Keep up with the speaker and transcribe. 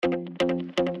Hey,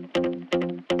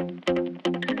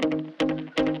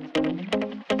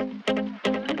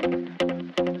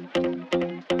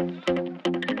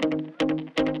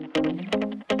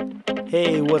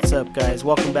 what's up, guys?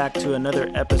 Welcome back to another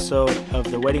episode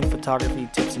of the Wedding Photography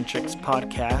Tips and Tricks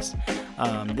podcast.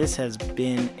 This has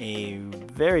been a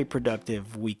very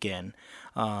productive weekend.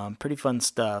 Pretty fun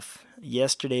stuff.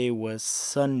 Yesterday was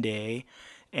Sunday,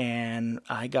 and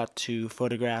I got to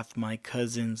photograph my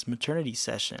cousin's maternity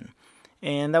session.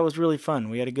 And that was really fun.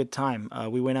 We had a good time.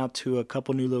 We went out to a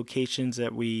couple new locations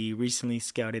that we recently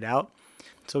scouted out.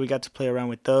 So we got to play around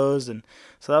with those, and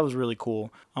so that was really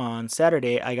cool. On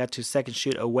Saturday, I got to second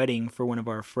shoot a wedding for one of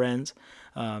our friends.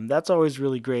 That's always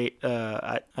really great.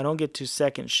 I don't get to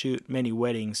second shoot many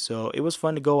weddings, so it was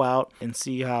fun to go out and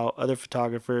see how other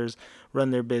photographers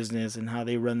run their business and how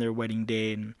they run their wedding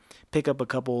day and pick up a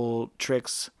couple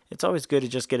tricks. It's always good to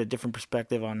just get a different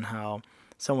perspective on how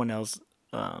someone else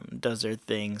does their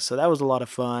thing. So that was a lot of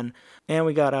fun, and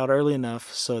we got out early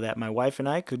enough so that my wife and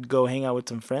I could go hang out with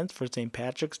some friends for St.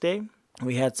 Patrick's Day.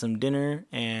 We had some dinner,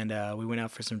 and we went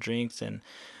out for some drinks and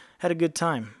had a good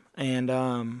time. And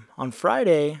on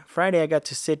Friday I got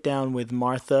to sit down with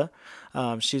Martha.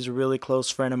 She's a really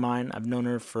close friend of mine. I've known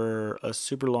her for a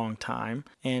super long time,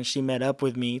 and she met up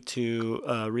with me to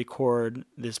record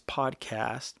this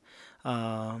podcast.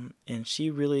 And she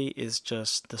really is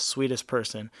just the sweetest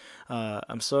person.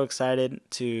 I'm so excited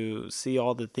to see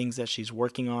all the things that she's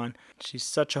working on. She's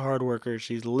such a hard worker.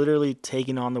 She's literally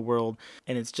taking on the world,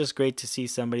 and it's just great to see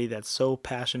somebody that's so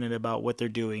passionate about what they're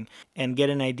doing and get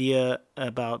an idea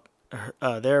about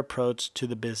their approach to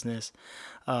the business.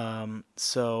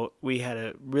 So we had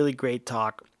a really great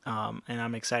talk. And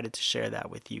I'm excited to share that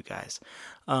with you guys.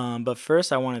 But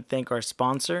first, I want to thank our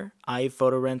sponsor,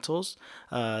 iPhoto Rentals.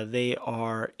 They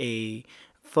are a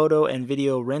photo and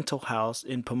video rental house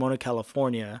in Pomona,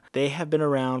 California. They have been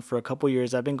around for a couple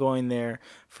years. I've been going there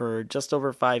for just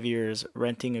over 5 years,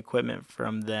 renting equipment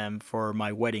from them for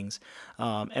my weddings.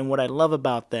 And what I love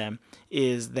about them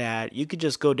is that you could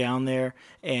just go down there,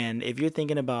 and if you're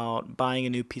thinking about buying a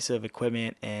new piece of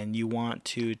equipment and you want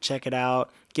to check it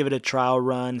out, give it a trial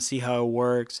run, see how it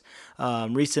works.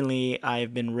 Recently,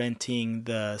 I've been renting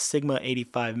the Sigma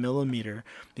 85mm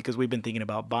because we've been thinking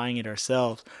about buying it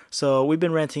ourselves. So we've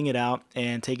been renting it out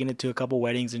and taking it to a couple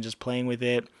weddings and just playing with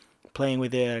it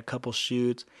at a couple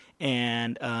shoots.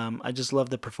 And I just love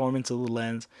the performance of the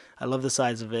lens. I love the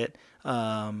size of it.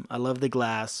 I love the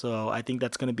glass. So I think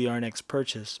that's going to be our next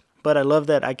purchase. But I love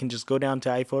that I can just go down to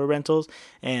iPhoto Rentals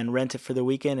and rent it for the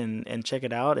weekend and check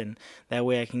it out. And that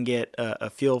way I can get a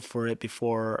feel for it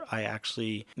before I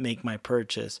actually make my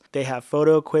purchase. They have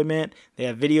photo equipment. They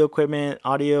have video equipment,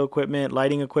 audio equipment,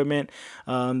 lighting equipment.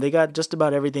 They got just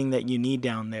about everything that you need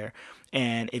down there.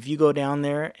 And if you go down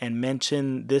there and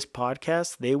mention this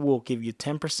podcast, they will give you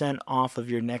 10% off of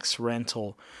your next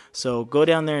rental. So go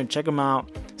down there and check them out.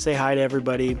 Say hi to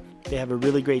everybody. They have a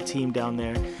really great team down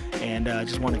there. And I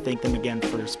just want to thank them again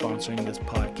for sponsoring this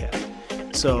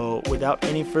podcast. So without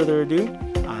any further ado,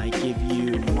 I give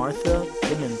you Martha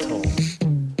Pimentel.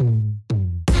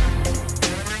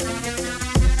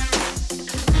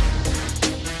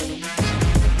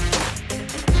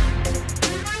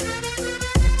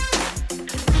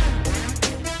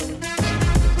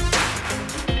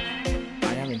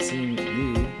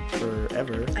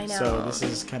 I know. So this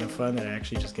is kind of fun that I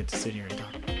actually just get to sit here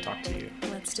and talk to you.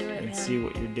 Let's do it, and man. See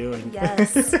what you're doing.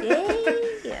 Yes.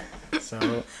 Yay.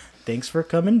 So thanks for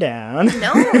coming down.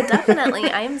 No,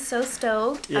 definitely. I am so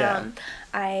stoked. Yeah.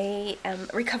 I am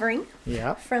recovering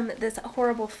from this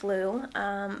horrible flu,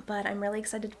 but I'm really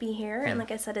excited to be here. And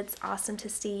like I said, it's awesome to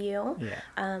see you.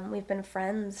 Yeah. We've been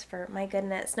friends for, my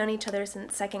goodness, known each other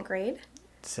since second grade.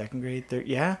 Second grade, third,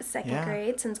 yeah. Second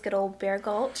grade, since good old Bear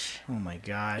Gulch. Oh my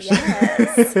gosh.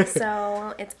 Yes.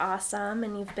 So it's awesome,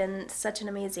 and you've been such an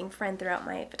amazing friend throughout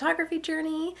my photography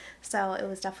journey. So it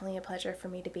was definitely a pleasure for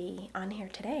me to be on here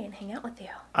today and hang out with you.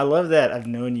 I love that I've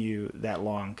known you that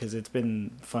long, because it's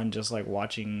been fun just like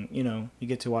watching, you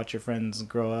get to watch your friends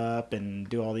grow up and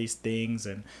do all these things,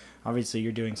 and obviously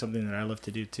you're doing something that I love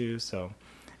to do too. So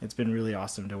it's been really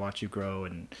awesome to watch you grow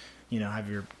and, have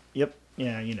your, Yeah,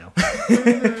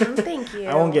 Thank you.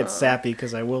 I won't get sappy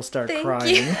because I will start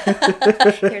crying.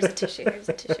 Here's a tissue.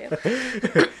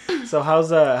 So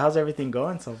how's everything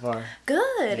going so far?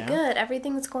 Good.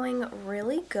 Everything's going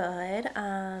really good.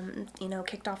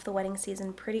 Kicked off the wedding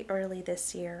season pretty early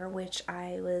this year, which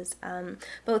I was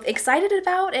both excited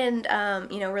about and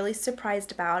really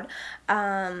surprised about.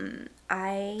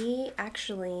 I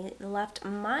actually left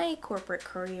my corporate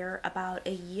career about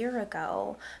a year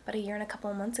and a couple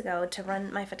of months ago to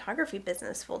run my photography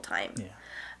business full time. Yeah.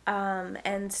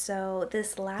 And so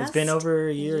this last It's been over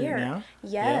a year now?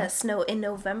 Yes. Yeah. No, in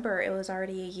November, it was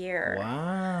already a year.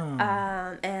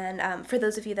 Wow. And for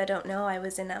those of you that don't know, I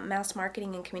was in mass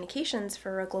marketing and communications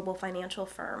for a global financial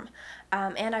firm.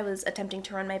 And I was attempting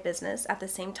to run my business at the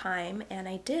same time. And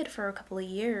I did for a couple of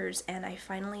years. And I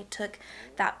finally took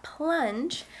that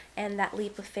plunge and that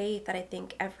leap of faith that I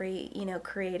think every,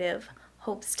 creative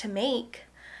hopes to make.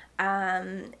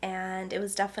 And it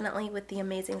was definitely with the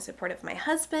amazing support of my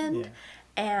husband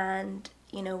and,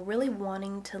 really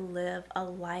wanting to live a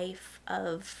life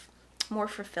of more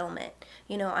fulfillment.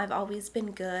 I've always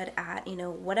been good at,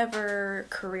 whatever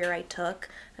career I took.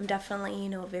 I'm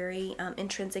definitely, a very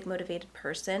intrinsic motivated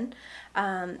person.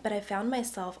 But I found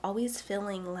myself always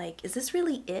feeling like, is this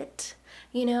really it?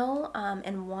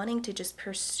 And wanting to just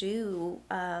pursue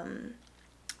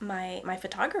my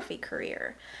photography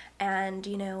career. And,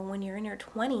 when you're in your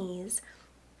 20s,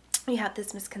 you have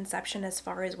this misconception as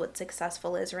far as what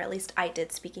successful is, or at least I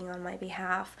did, speaking on my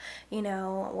behalf,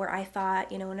 where I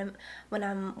thought, when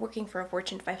I'm working for a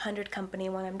Fortune 500 company,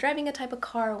 when I'm driving a type of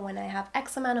car, when I have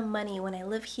X amount of money, when I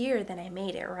live here, then I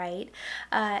made it, right?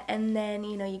 And then,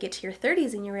 you get to your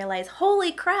 30s and you realize,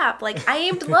 holy crap, like I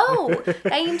aimed low.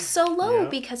 I aimed so low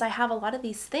because I have a lot of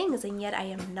these things and yet I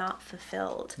am not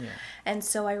fulfilled. Yeah. And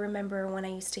so I remember when I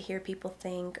used to hear people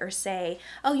think or say,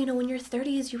 oh, when you're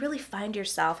 30s, you really find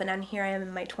yourself. And here I am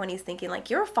in my 20s thinking like,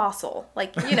 you're a fossil,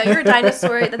 like, you're a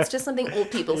dinosaur. That's just something old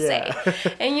people say.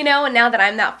 And, and now that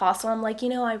I'm that fossil, I'm like,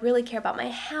 I really care about my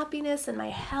happiness and my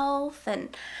health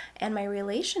and my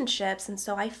relationships. And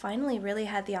so I finally really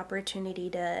had the opportunity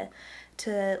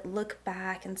to look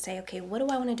back and say, okay, what do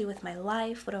I want to do with my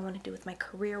life? What do I want to do with my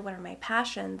career? What are my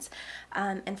passions?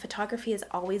 And photography has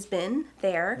always been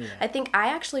there. Yeah. I think I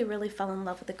actually really fell in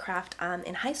love with the craft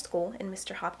in high school in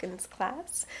Mr. Hopkins'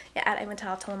 class at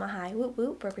Iwantala High. Whoop,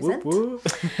 whoop, represent. Whoop,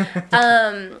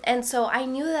 whoop. And so I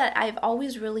knew that I've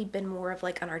always really been more of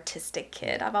like an artistic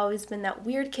kid. I've always been that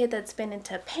weird kid that's been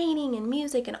into painting and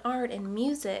music and art and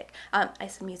music. I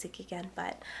said music again,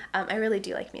 but I really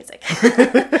do like music.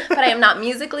 But I am not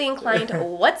musically inclined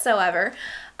whatsoever.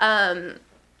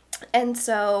 And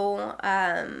so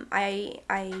I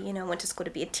went to school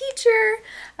to be a teacher,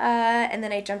 and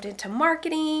then I jumped into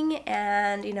marketing,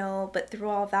 and, but through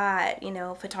all that,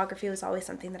 photography was always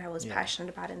something that I was passionate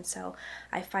about. And so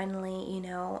I finally,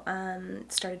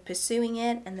 started pursuing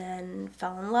it and then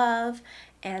fell in love.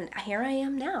 And here I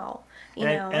am now, And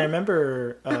I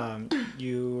remember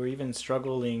you were even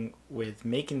struggling with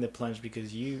making the plunge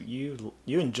because you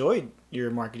enjoyed your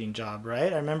marketing job,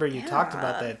 right? I remember you talked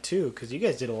about that too, because you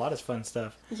guys did a lot of fun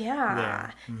stuff.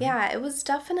 Yeah. Mm-hmm. Yeah, it was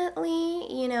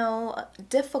definitely,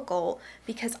 difficult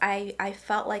because I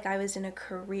felt like I was in a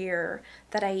career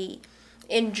that I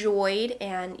enjoyed,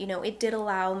 and it did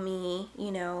allow me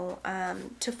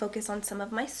to focus on some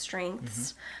of my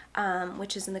strengths,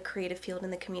 which is in the creative field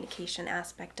and the communication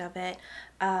aspect of it,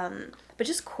 but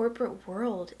just corporate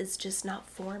world is just not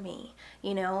for me.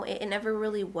 It never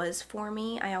really was for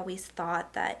me. I always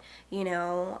thought that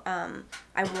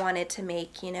I wanted to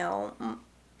make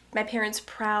my parents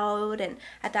proud, and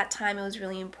at that time it was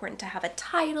really important to have a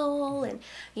title and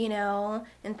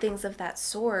and things of that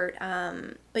sort,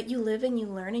 but you live and you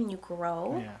learn and you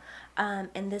grow.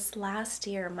 And this last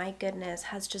year, my goodness,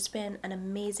 has just been an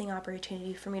amazing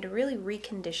opportunity for me to really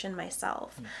recondition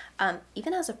myself,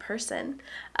 even as a person,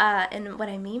 and what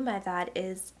I mean by that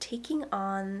is taking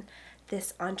on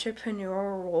this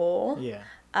entrepreneurial role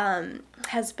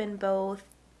has been both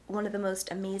one of the most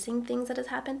amazing things that has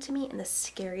happened to me and the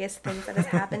scariest things that has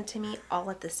happened to me all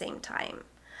at the same time.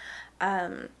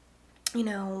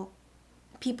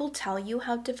 People tell you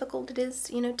how difficult it is,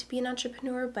 to be an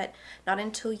entrepreneur, but not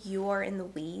until you are in the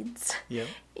weeds,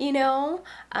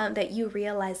 that you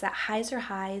realize that highs are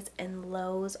highs and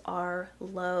lows are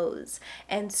lows.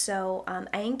 And so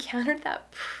I encountered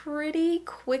that pretty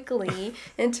quickly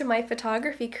into my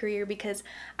photography career because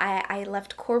I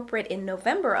left corporate in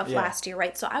November of last year,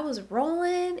 right? So I was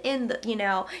rolling in the,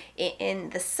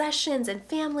 in the sessions and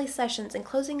family sessions and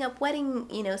closing up wedding,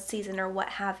 season or what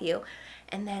have you.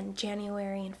 And then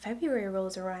January and February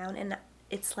rolls around and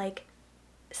it's like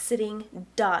sitting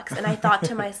ducks. And I thought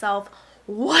to myself,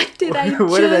 what did I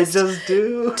just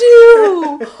do?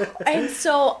 And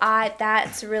so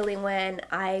that's really when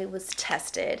I was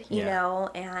tested,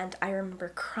 and I remember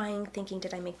crying thinking,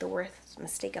 did I make the worst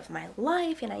mistake of my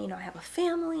life, and I have a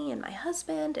family and my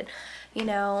husband, and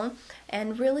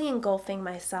and really engulfing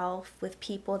myself with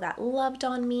people that loved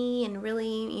on me, and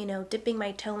really, dipping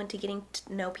my toe into getting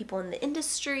to know people in the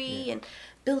industry, and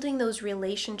building those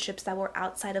relationships that were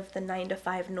outside of the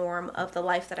 9-to-5 norm of the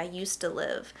life that I used to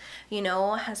live,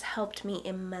 has helped me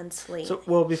immensely. So,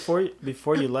 well, before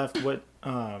you left, what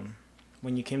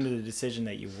when you came to the decision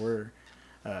that you were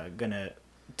gonna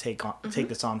take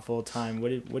this on full time,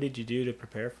 what did you do to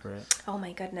prepare for it? Oh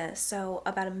my goodness. So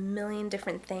about a million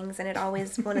different things, and it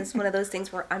always is one of those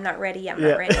things where I'm not ready yet,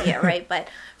 right? But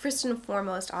first and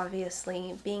foremost,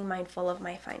 obviously, being mindful of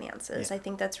my finances. Yeah. I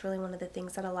think that's really one of the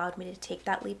things that allowed me to take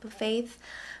that leap of faith,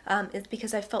 is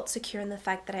because I felt secure in the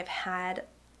fact that I've had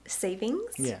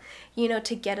savings,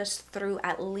 to get us through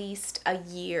at least a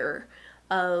year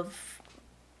of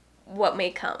what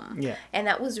may come. Yeah. And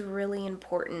that was really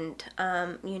important,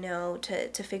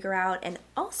 to figure out. And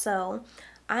also,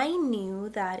 I knew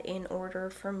that in order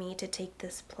for me to take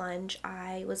this plunge,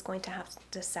 I was going to have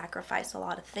to sacrifice a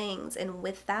lot of things. And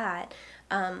with that,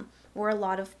 were a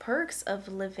lot of perks of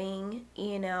living,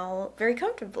 very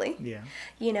comfortably. Yeah.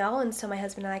 And so my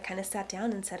husband and I kind of sat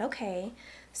down and said, okay,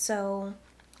 so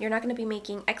you're not going to be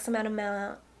making X amount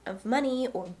of money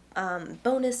or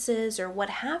bonuses or what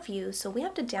have you, so we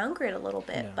have to downgrade a little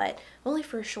bit, but only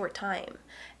for a short time.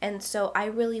 And so I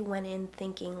really went in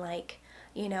thinking like,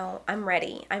 I'm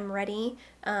ready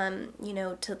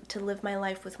to live my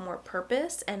life with more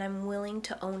purpose, and I'm willing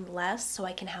to own less so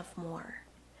I can have more.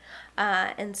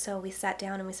 And so we sat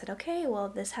down and we said, okay, well,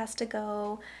 this has to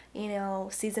go,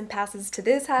 season passes to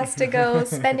this has to go,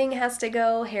 spending has to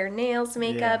go, hair, nails,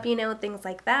 makeup, things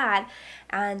like that.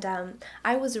 And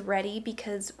I was ready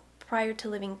because prior to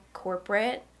living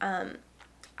corporate,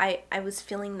 I was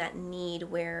feeling that need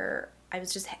where I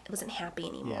wasn't happy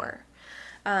anymore.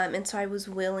 And so I was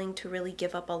willing to really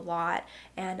give up a lot.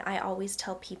 And I always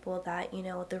tell people that,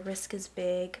 the risk is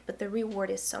big, but the reward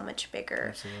is so much bigger.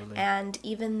 Absolutely. And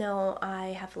even though I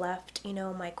have left,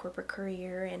 my corporate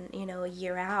career and, a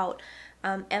year out,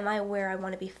 am I where I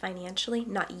want to be financially?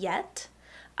 Not yet.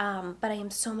 But I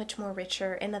am so much more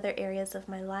richer in other areas of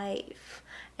my life.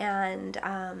 And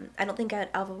I don't think I'd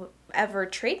ever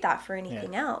trade that for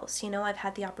anything else. I've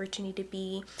had the opportunity to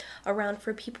be around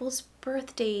for people's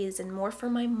birthdays and more for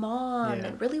my mom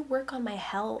and really work on my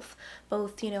health,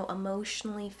 both,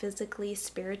 emotionally, physically,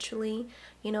 spiritually.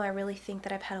 I really think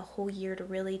that I've had a whole year to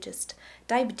really just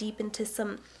dive deep into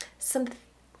some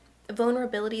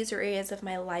vulnerabilities or areas of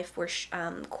my life where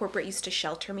corporate used to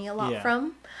shelter me a lot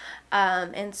from.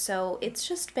 And so it's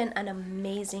just been an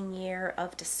amazing year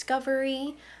of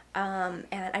discovery. And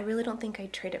I really don't think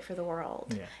I'd trade it for the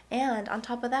world. Yeah. And on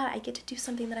top of that, I get to do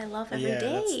something that I love every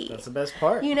day. That's the best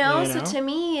part. So to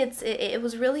me, it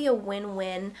was really a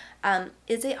win-win.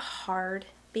 Is it hard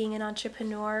being an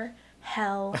entrepreneur?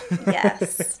 Hell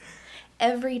yes.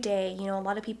 Every day, a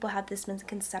lot of people have this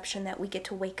misconception that we get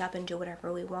to wake up and do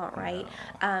whatever we want, right?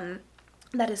 No.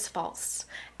 That is false.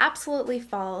 Absolutely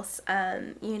false.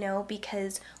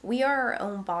 Because we are our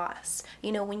own boss.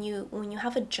 When you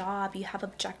have a job, you have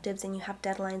objectives and you have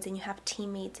deadlines and you have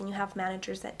teammates and you have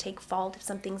managers that take fault if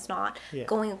something's not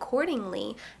going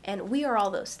accordingly. And we are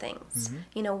all those things.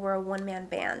 Mm-hmm. We're a one-man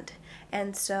band.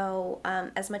 And so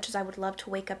as much as I would love to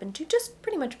wake up and do just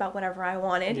pretty much about whatever I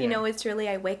wanted, it's really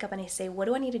I wake up and I say, what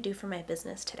do I need to do for my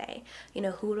business today?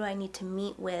 Who do I need to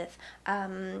meet with?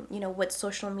 What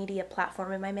social media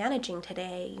platform am I managing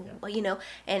today?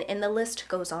 And the list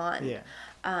goes on. Yeah.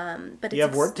 But you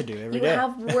have work to do every day. You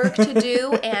have work to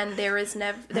do, and there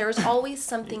is always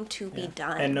something to be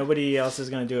done. And nobody else is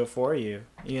going to do it for you,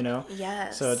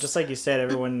 Yes. So just like you said,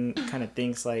 everyone kind of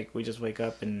thinks like we just wake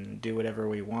up and do whatever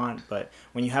we want. But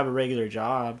when you have a regular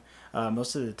job,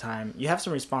 most of the time you have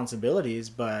some responsibilities,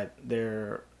 but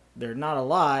they're not a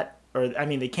lot. Or I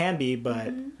mean, they can be,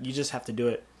 but you just have to do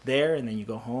it there, and then you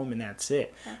go home, and that's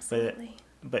it. Absolutely.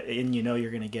 But you're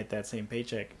going to get that same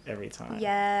paycheck every time.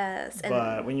 Yes.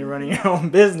 But when you're running your own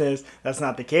business, that's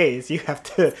not the case. You have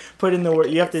to put in the work.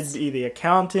 You have to be the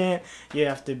accountant. You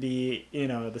have to be,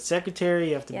 the secretary.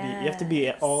 You have to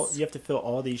you have to fill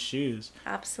all these shoes.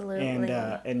 Absolutely.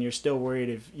 And you're still worried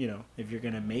if you're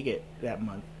going to make it that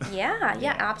month. Yeah,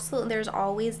 absolutely. There's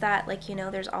always that,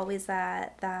 there's always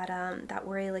that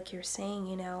worry, like you're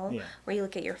saying, where you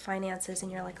look at your finances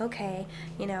and you're like, okay,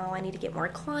 I need to get more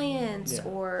clients. Yeah.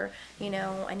 Or,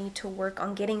 I need to work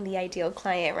on getting the ideal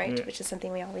client, right? Yeah. Which is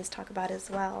something we always talk about as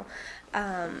well.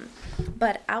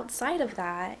 But outside of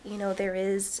that, there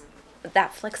is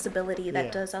that flexibility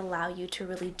that does allow you to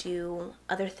really do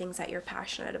other things that you're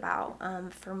passionate about.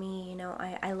 For me,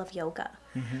 I love yoga,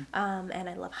 and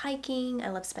I love hiking. I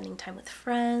love spending time with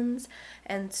friends.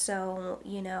 And so,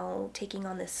 taking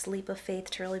on this leap of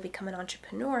faith to really become an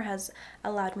entrepreneur has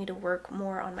allowed me to work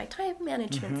more on my time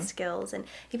management skills. And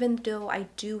even though I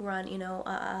do run,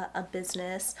 a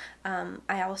business,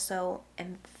 I also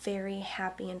am very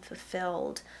happy and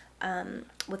fulfilled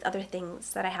with other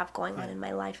things that I have going on in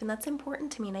my life. And that's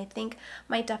important to me. And I think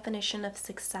my definition of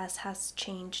success has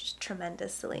changed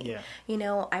tremendously. Yeah.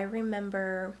 I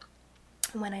remember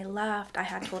when I left, I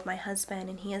had told my husband,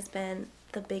 and he has been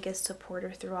the biggest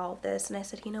supporter through all of this. And I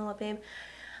said, you know what, babe,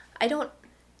 I don't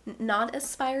not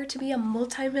aspire to be a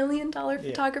multi-million-dollar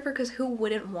photographer, because who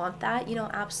wouldn't want that?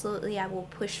 Absolutely, I will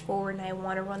push forward and I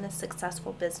want to run a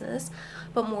successful business.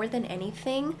 But more than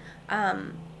anything,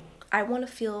 I want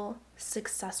to feel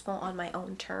successful on my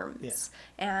own terms.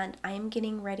 And I am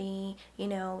getting ready,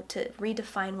 to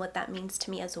redefine what that means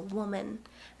to me as a woman,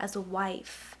 as a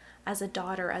wife, as a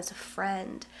daughter, as a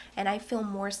friend. And I feel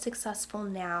more successful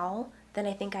now than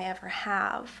I think I ever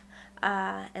have.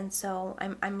 And so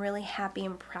I'm really happy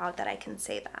and proud that I can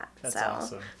say that. That's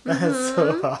awesome. That's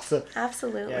so awesome.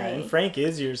 Absolutely. Yeah, and Frank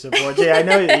is your support. Jay, I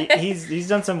know he's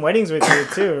done some weddings with you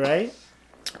too, right?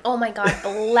 Oh my God,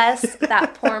 bless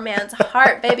that poor man's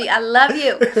heart, baby. I love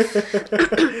you.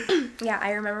 Yeah,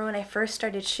 I remember when I first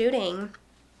started shooting,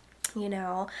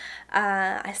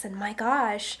 I said, my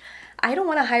gosh, I don't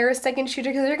want to hire a second shooter,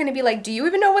 because they're going to be like, do you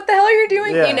even know what the hell you're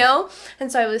doing?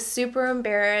 And so I was super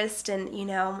embarrassed. And,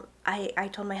 I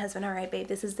told my husband, all right, babe,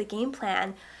 this is the game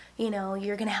plan.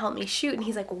 You're going to help me shoot. And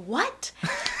he's like, what?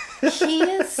 He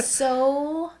is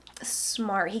so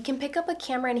smart. He can pick up a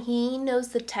camera, and he knows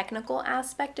the technical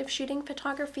aspect of shooting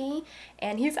photography,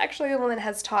 and he's actually the one that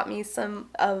has taught me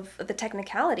some of the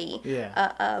technicality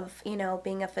of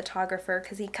being a photographer,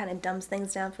 because he kind of dumbs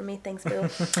things down for me. Thanks, boo.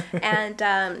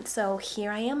 And so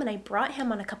here I am, and I brought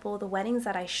him on a couple of the weddings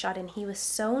that I shot, and he was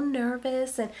so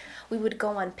nervous. And we would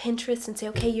go on Pinterest and say,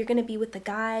 okay, you're going to be with the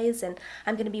guys and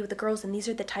I'm going to be with the girls, and these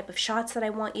are the type of shots that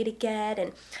I want you to get.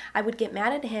 And I would get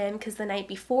mad at him because the night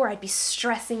before I'd be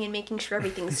stressing and making sure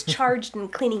everything's charged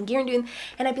and cleaning gear and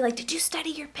I'd be like, did you study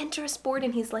your Pinterest board?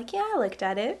 And he's like, yeah, I looked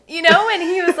at it, and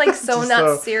he was like so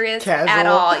not serious casual. At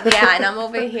all. Yeah, and I'm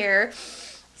over here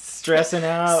stressing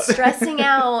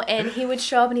out. And he would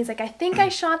show up and he's like, I think I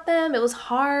shot them. It was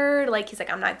hard. Like, he's like,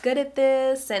 I'm not good at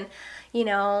this. And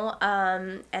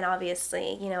and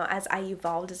obviously, as I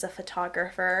evolved as a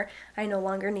photographer, I no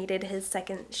longer needed his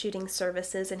second shooting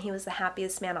services, and he was the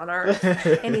happiest man on earth.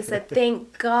 And he said,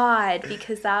 thank God,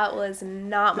 because that was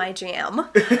not my jam.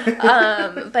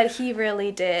 But he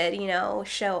really did,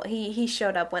 he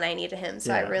showed up when I needed him.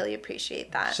 So I really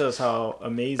appreciate that. Shows how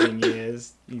amazing he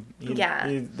is.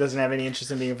 He doesn't have any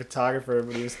interest in being a photographer,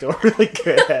 but he was still really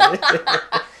good at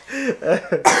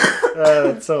it.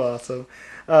 That's so awesome.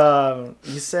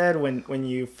 You said when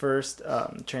you first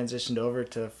transitioned over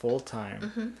to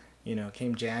full-time,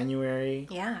 came January.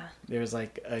 Yeah. There was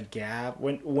like a gap.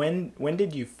 When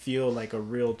did you feel like a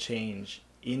real change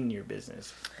in your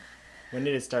business? When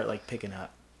did it start like picking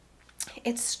up?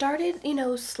 It started,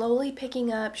 slowly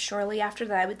picking up shortly after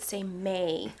that. I would say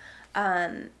May.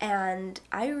 And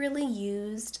I really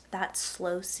used that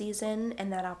slow season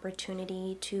and that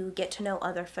opportunity to get to know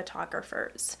other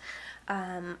photographers.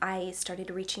 I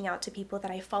started reaching out to people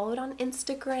that I followed on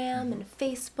Instagram and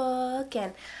Facebook,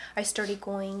 and I started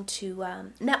going to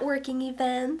networking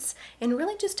events and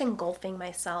really just engulfing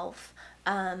myself,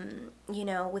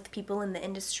 with people in the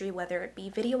industry, whether it be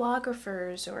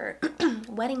videographers or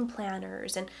wedding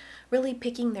planners, and really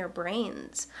picking their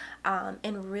brains,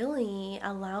 and really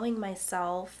allowing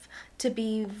myself to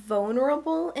be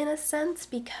vulnerable in a sense,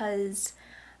 because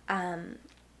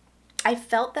I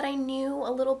felt that I knew a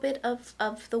little bit of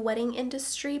the wedding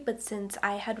industry, but since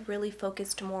I had really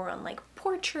focused more on like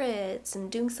portraits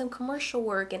and doing some commercial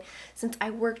work, and since I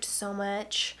worked so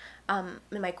much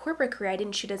in my corporate career, I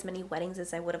didn't shoot as many weddings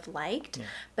as I would have liked. Yeah.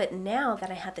 But now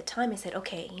that I had the time, I said,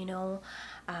 okay,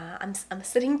 I'm a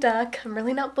sitting duck. I'm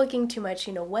really not booking too much.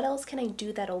 What else can I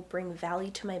do that'll bring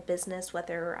value to my business,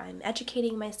 whether I'm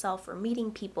educating myself or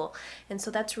meeting people? And so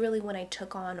that's really when I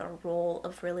took on a role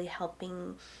of really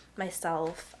helping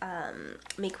myself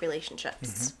make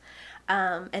relationships.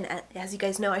 And as you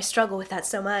guys know, I struggle with that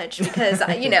so much because,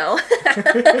 I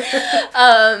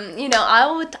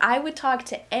would talk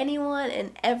to anyone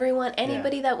and everyone,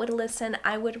 anybody that would listen.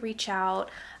 I would reach out.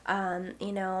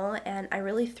 you know, and I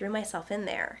really threw myself in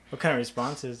there. What kind of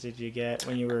responses did you get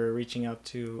when you were reaching out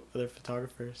to other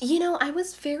photographers? You know, I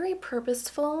was very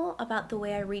purposeful about the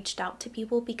way I reached out to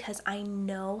people because I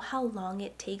know how long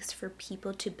it takes for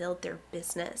people to build their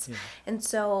business. Yeah. And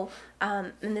so,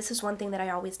 and this is one thing that I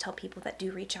always tell people that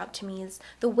do reach out to me is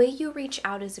the way you reach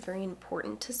out is very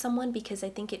important to someone because I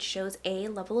think it shows A,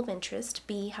 level of interest,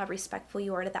 B, how respectful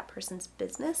you are to that person's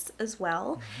business as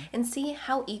well, and C,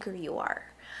 how eager you are.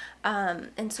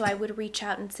 And so I would reach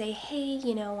out and say, hey,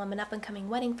 you know, I'm an up-and-coming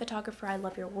wedding photographer. I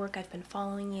love your work. I've been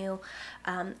following you.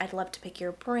 I'd love to pick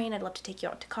your brain. I'd love to take you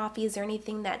out to coffee. Is there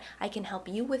anything that I can help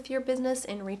you with your business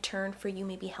in return for you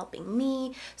maybe helping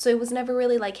me? So it was never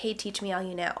really like, hey, teach me all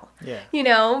you know. Yeah. You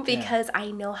know, because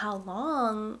I know how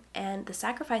long and the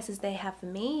sacrifices they have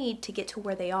made to get to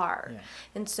where they are. Yeah.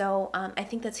 And so I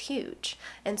think that's huge.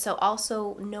 And so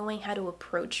also knowing how to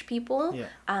approach people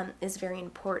is very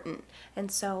important.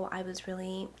 And so I was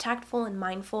really tactful and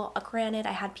mindful. Granted,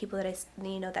 I had people that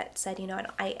that said, you know,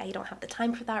 I don't have the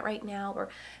time for that right now, or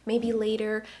maybe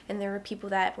later. And there were people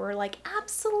that were like,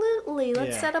 absolutely,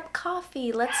 let's set up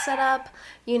coffee. Let's set up,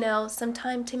 you know, some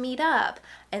time to meet up.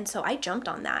 And so I jumped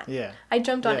on that. Yeah. I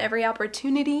jumped on every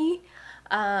opportunity,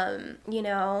 you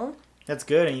know. That's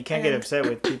good, and you can't get upset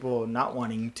with people not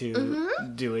wanting to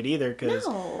do it either because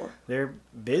they're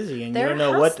busy and you don't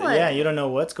know you don't know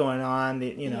what's going on.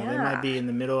 They might be in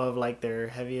the middle of like their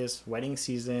heaviest wedding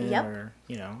season, or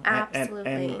you know,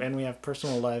 absolutely, and we have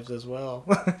personal lives as well.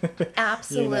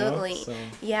 Absolutely, you know, so.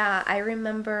 Yeah. I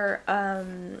remember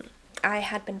I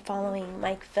had been following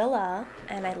Mike Villa,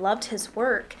 and I loved his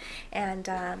work, and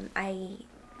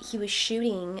he was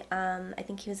shooting. I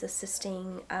think he was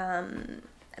assisting.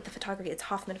 At the photography, it's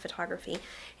Hoffman Photography,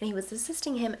 and he was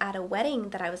assisting him at a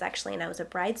wedding that I was actually in. I was a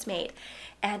bridesmaid,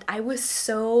 and I was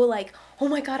so like, oh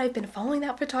my God, I've been following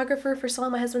that photographer for so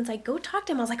long. My husband's like, go talk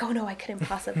to him. I was like, oh no, I couldn't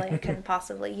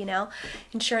possibly, you know.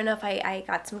 And sure enough, I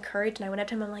got some courage, and I went up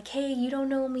to him. I'm like, hey, you don't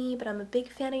know me, but I'm a big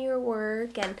fan of your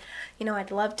work, and you know,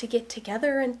 I'd love to get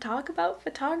together and talk about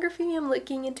photography. I'm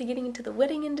looking into getting into the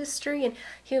wedding industry, and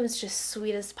he was just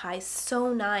sweet as pie,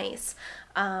 so nice.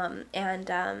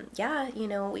 You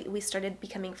know, we started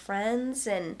becoming friends,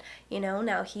 and, you know,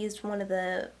 now he's one of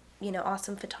the, you know,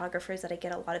 awesome photographers that I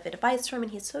get a lot of advice from,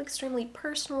 and he's so extremely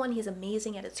personal, and he's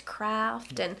amazing at his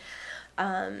craft, and,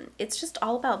 it's just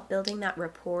all about building that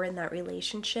rapport and that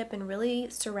relationship and really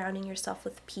surrounding yourself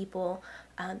with people,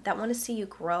 that want to see you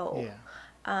grow.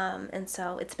 Yeah. And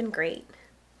so it's been great.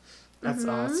 That's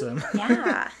awesome.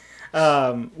 Yeah.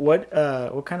 What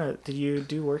kind of, did you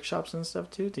do workshops and stuff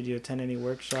too? Did you attend any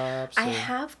workshops? I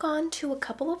have gone to a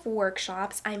couple of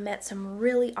workshops. I met some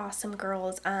really awesome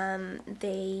girls.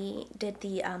 They did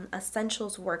the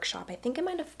Essentials workshop. I think it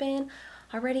might have been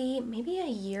already maybe a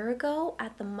year ago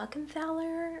at the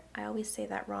Muckenthaler, I always say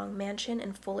that wrong, mansion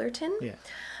in Fullerton. Yeah.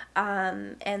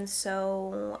 And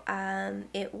so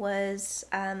it was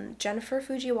Jennifer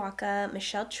Fujiwaka,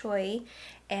 Michelle Choi,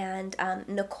 and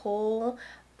Nicole.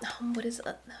 What is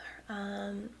it?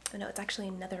 No, it's actually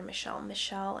another Michelle,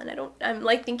 and I'm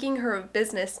like thinking her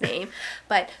business name,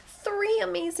 but 3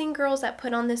 amazing girls that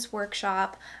put on this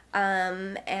workshop,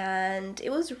 and it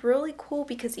was really cool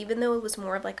because even though it was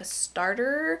more of like a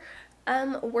starter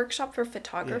workshop for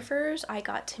photographers, I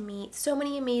got to meet so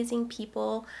many amazing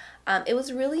people. It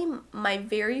was really my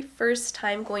very first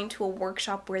time going to a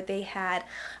workshop where they had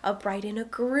a bride and a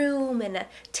groom and a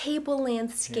table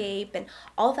landscape and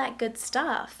all that good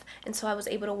stuff. And so I was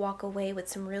able to walk away with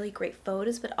some really great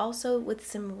photos, but also with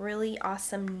some really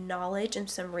awesome knowledge and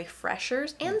some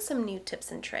refreshers and some new tips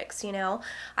and tricks. You know,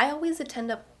 I always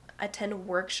attend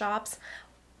workshops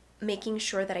making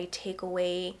sure that I take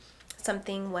away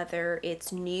something, whether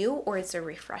it's new or it's a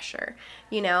refresher,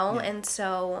 you know. And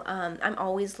so I'm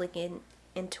always looking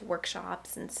into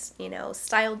workshops and, you know,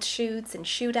 styled shoots and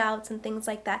shootouts and things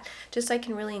like that, just so I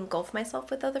can really engulf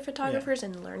myself with other photographers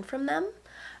and learn from them.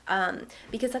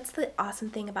 Because that's the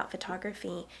awesome thing about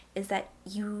photography is that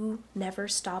you never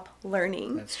stop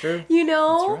learning. That's true. You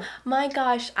know, right. My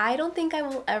gosh, I don't think I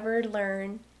will ever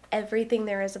learn everything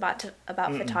there is about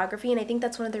photography, and I think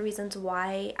that's one of the reasons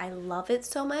why I love it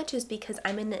so much is because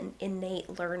I'm an innate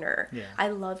learner. I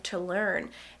love to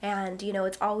learn, and you know,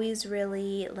 it's always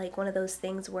really like one of those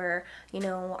things where, you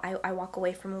know, I walk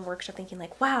away from a workshop thinking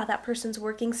like, wow, that person's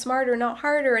working smarter, not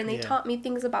harder, and they taught me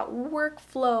things about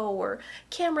workflow or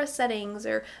camera settings,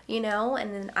 or, you know,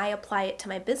 and then I apply it to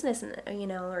my business, and, you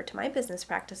know, or to my business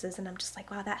practices, and I'm just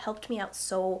like, wow, that helped me out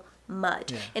so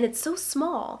much. And it's so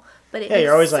small, but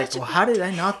you're always like, well, how did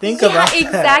I not think about that?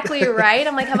 Exactly right.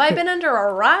 I'm like, have I been under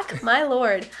a rock? My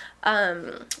Lord.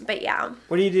 But yeah.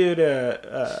 What do you do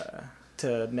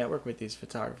to network with these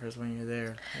photographers when you're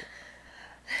there?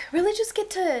 Really just get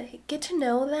to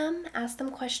know them, ask them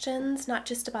questions, not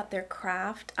just about their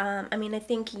craft. I mean, I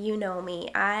think you know me.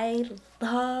 I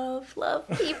love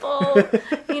people.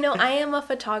 I am a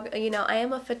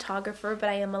photographer, but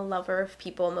I am a lover of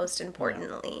people most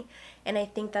importantly. Yeah. And I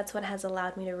think that's what has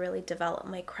allowed me to really develop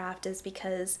my craft, is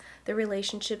because the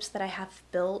relationships that I have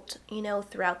built,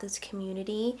 throughout this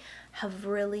community have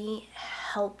really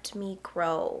helped me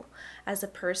grow as a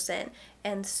person.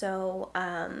 And so,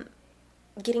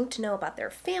 getting to know about their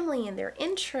family and their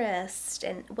interests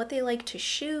and what they like to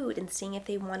shoot, and seeing if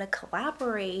they want to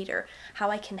collaborate or how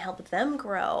I can help them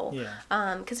grow.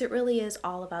 Yeah. Because it really is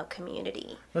all about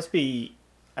community.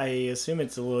 I assume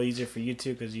it's a little easier for you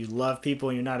too, because you love people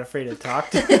and you're not afraid to talk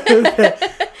to them.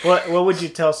 What would you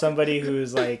tell somebody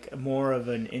who's like more of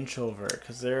an introvert?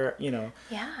 Because they're,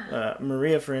 Yeah.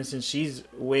 Maria, for instance, she's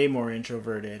way more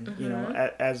introverted.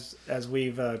 Mm-hmm. As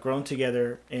we've grown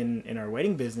together in our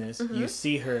wedding business, mm-hmm. you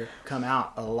see her come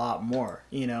out a lot more.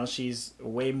 She's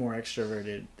way more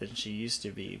extroverted than she used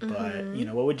to be. Mm-hmm.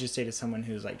 But what would you say to someone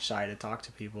who's like shy to talk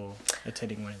to people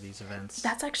attending one of these events?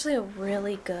 That's actually a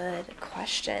really good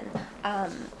question.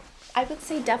 I would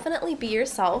say definitely be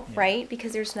yourself, yeah. right?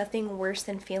 Because there's nothing worse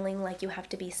than feeling like you have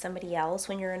to be somebody else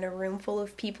when you're in a room full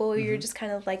of people. Mm-hmm. You're just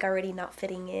kind of like already not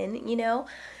fitting in,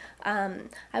 I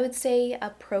would say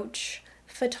approach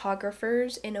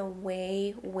photographers in a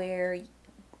way where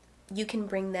you can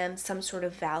bring them some sort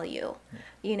of value,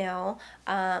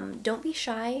 don't be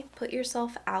shy, put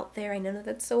yourself out there. I know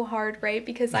that's so hard, right?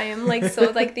 Because I am like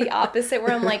so like the opposite,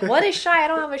 where I'm like, what is shy? I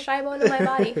don't have a shy bone in my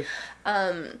body.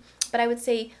 But I would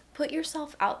say put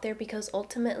yourself out there, because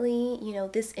ultimately,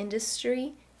 this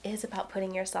industry is about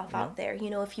putting yourself out there.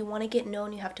 If you want to get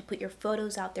known, you have to put your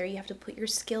photos out there. You have to put your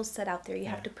skill set out there. You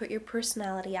have to put your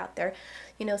personality out there.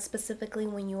 Specifically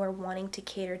when you are wanting to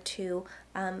cater to,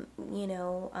 a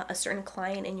certain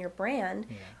client in your brand,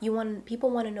 people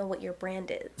want to know what your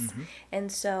brand is. Mm-hmm. And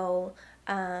so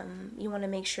you want to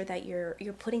make sure that you're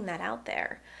putting that out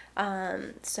there.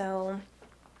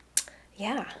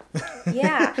 Yeah.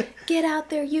 Get out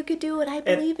there. You could do it. I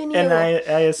believe in you. And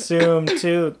I assume,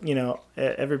 too,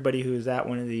 everybody who's at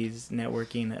one of these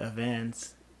networking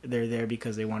events, they're there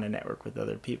because they want to network with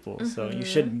other people. Mm-hmm. So you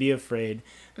shouldn't be afraid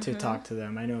to mm-hmm. talk to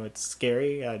them. I know it's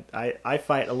scary. I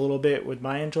fight a little bit with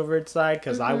my introvert side,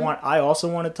 because mm-hmm. I also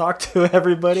want to talk to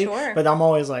everybody. Sure. But I'm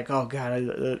always like, oh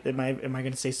God, am I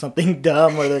going to say something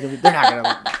dumb, or they're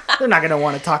not gonna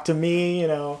want to talk to me,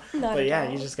 But yeah,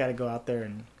 you just got to go out there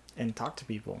and talk to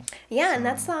people. Yeah, so. And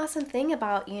that's the awesome thing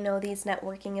about, these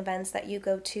networking events that you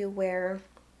go to, where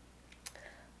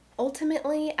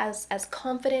ultimately, as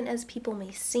confident as people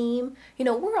may seem,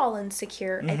 we're all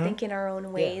insecure, mm-hmm. I think, in our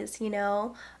own ways,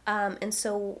 and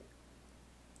so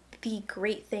the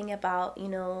great thing about,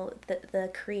 the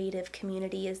creative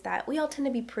community is that we all tend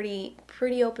to be pretty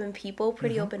open people,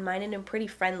 pretty mm-hmm. open-minded, and pretty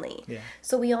friendly. Yeah.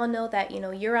 So we all know that,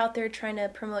 you're out there trying to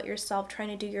promote yourself, trying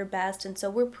to do your best. And so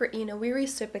we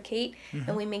reciprocate mm-hmm.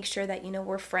 and we make sure that,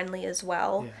 we're friendly as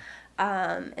well. Yeah.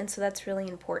 And so that's really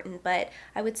important. But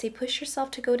I would say push yourself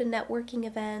to go to networking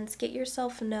events, get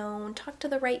yourself known, talk to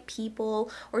the right people,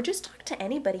 or just talk to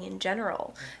anybody in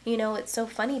general. It's so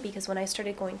funny, because when I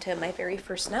started going to my very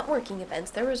first networking events,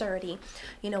 there was already,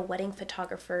 wedding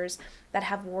photographers that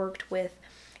have worked with,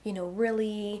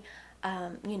 really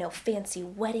fancy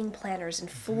wedding planners and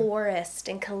florists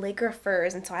and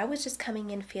calligraphers. And so I was just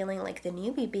coming in feeling like the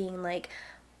newbie, being like,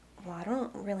 well, I don't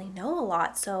really know a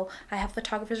lot. So I have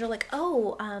photographers who are like,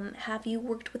 have you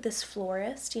worked with this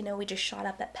florist? We just shot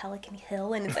up at Pelican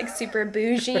Hill and it's like super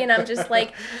bougie. And I'm just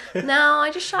like, no, I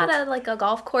just shot at like a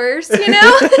golf course, I'm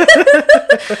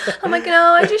like,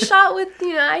 no, I just shot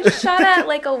at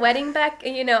like a wedding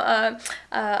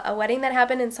a wedding that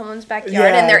happened in someone's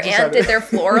backyard, and their aunt did their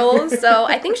florals. So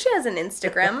I think she has an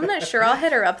Instagram. I'm not sure. I'll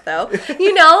hit her up though,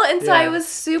 and so I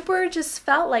was just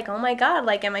felt like, oh my God,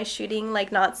 like, am I shooting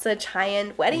like not such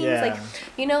high-end weddings? Yeah.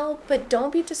 Like, but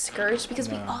don't be discouraged, because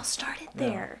we all started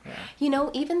there. Yeah.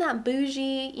 Even that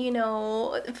bougie,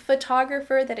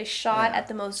 photographer that is shot at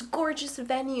the most gorgeous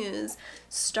venues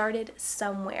started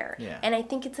somewhere. Yeah. And I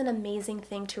think it's an amazing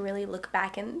thing to really look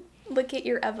back and look at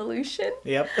your evolution.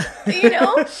 Yep.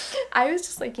 I was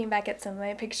just looking back at some of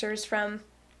my pictures from,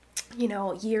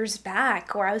 years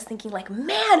back, where I was thinking like,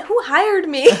 man, who hired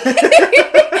me?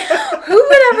 Who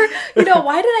would ever,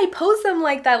 why did I pose them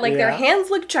like that? Like their hands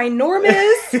look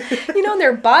ginormous, and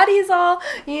their bodies all,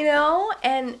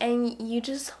 and you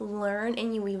just learn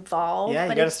and you evolve. Yeah,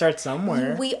 you got to start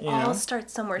somewhere. We all start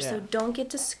somewhere. Yeah. So don't get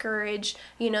discouraged.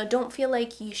 Don't feel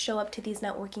like you show up to these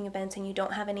networking events and you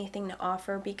don't have anything to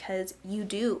offer, because you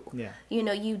do. Yeah.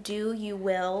 You do, you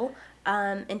will.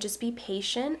 And just be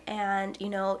patient and,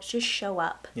 just show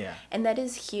up. Yeah. And that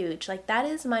is huge. Like, that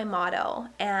is my motto.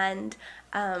 And,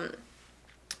 I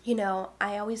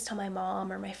always tell my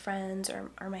mom or my friends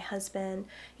or my husband,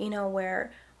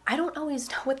 where I don't always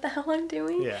know what the hell I'm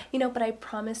doing, but I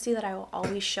promise you that I will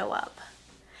always show up.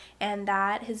 And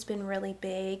that has been really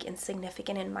big and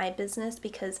significant in my business,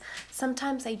 because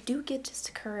sometimes I do get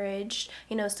discouraged,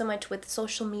 so much with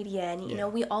social media.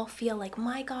 And, we all feel like,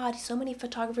 my God, so many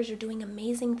photographers are doing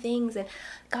amazing things. And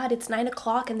God, it's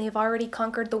 9:00 and they've already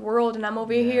conquered the world. And I'm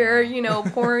over here,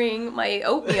 pouring my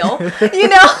oatmeal,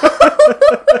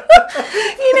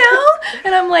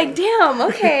 and I'm like, damn,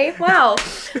 okay, wow.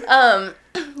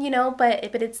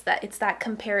 But it's that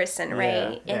comparison,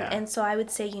 right? And so I would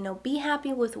say, be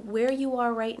happy with where you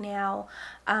are right now.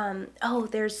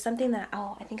 There's something that,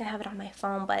 I think I have it on my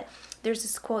phone, but there's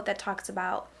this quote that talks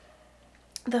about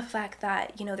the fact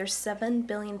that, there's 7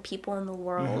 billion people in the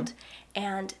world,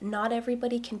 and not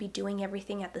everybody can be doing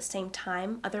everything at the same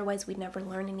time. Otherwise, we'd never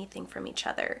learn anything from each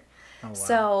other. Oh, wow.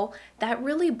 So that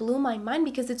really blew my mind,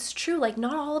 because it's true. Like,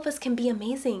 not all of us can be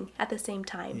amazing at the same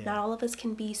time. Yeah. Not all of us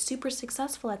can be super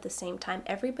successful at the same time.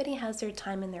 Everybody has their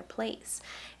time and their place.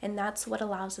 And that's what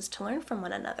allows us to learn from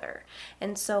one another.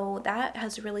 And so that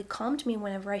has really calmed me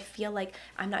whenever I feel like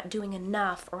I'm not doing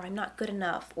enough, or I'm not good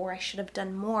enough, or I should have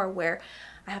done more, where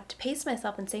I have to pace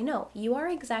myself and say, no, you are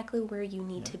exactly where you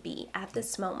need to be at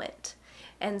this moment.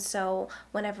 And so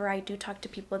whenever I do talk to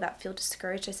people that feel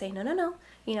discouraged, I say, no,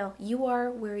 you are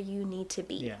where you need to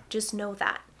be. Yeah. Just know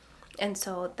that. And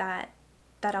so that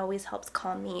always helps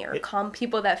calm me, or calm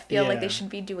people that feel like they should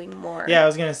be doing more. Yeah, I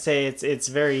was going to say, it's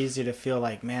very easy to feel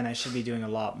like, man, I should be doing a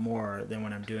lot more than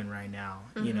what I'm doing right now,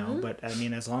 but I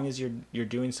mean, as long as you're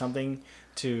doing something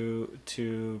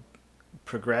to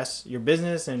progress your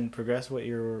business and progress what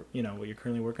you're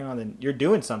currently working on, then you're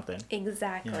doing something.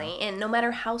 Exactly. And no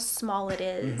matter how small it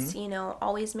is,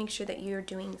 always make sure that you're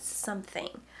doing something.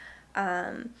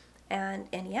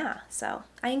 So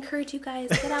I encourage you guys,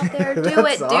 get out there, do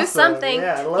it, awesome. Do something.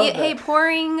 Yeah, I love that. Hey,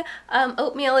 pouring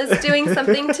oatmeal is doing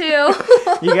something too.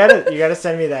 You gotta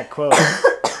send me that quote.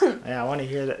 Yeah, I want to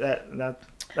hear that.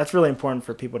 That's really important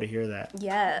for people to hear that.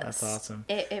 Yes. That's awesome.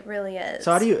 It really is.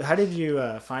 So how did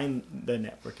you find the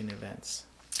networking events?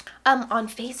 On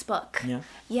Facebook. Yeah.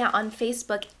 Yeah, on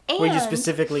Facebook. And were you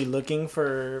specifically looking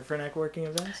for networking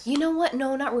events? You know what?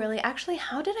 No, not really. Actually,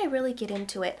 how did I really get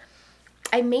into it?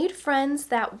 I made friends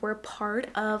that were part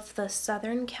of the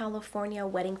Southern California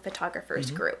Wedding Photographers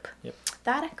group. Yep.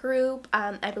 That group,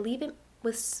 I believe it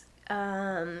was,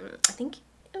 I think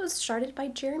it was started by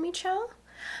Jeremy Chow.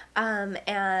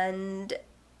 And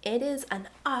it is an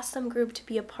awesome group to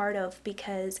be a part of,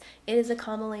 because it is a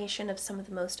combination of some of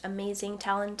the most amazing,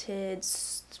 talented,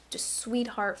 just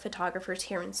sweetheart photographers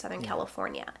here in Southern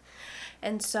California.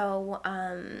 And so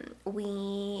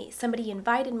somebody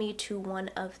invited me to one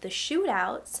of the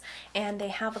shootouts, and they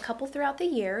have a couple throughout the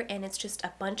year, and it's just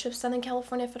a bunch of Southern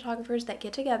California photographers that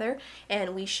get together,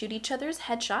 and we shoot each other's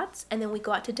headshots, and then we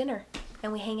go out to dinner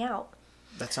and we hang out.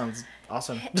 That sounds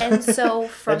awesome. And so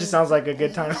that just sounds like a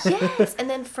good time. Yes. And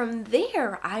then from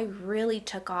there, I really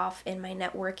took off in my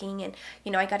networking,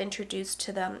 and I got introduced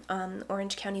to the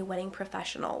Orange County Wedding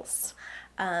Professionals,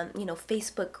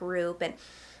 Facebook group, and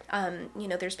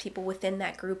there's people within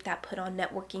that group that put on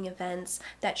networking events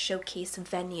that showcase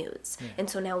venues. Yeah. And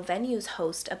so now venues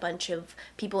host a bunch of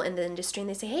people in the industry, and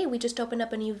they say, hey, we just opened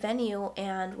up a new venue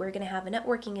and we're going to have a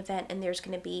networking event, and there's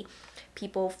going to be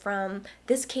people from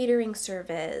this catering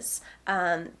service.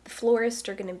 Florists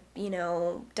are going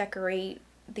to, decorate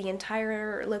the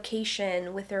entire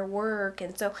location with their work.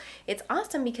 And so it's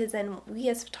awesome, because then we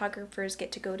as photographers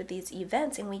get to go to these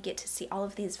events and we get to see all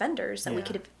of these vendors that we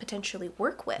could potentially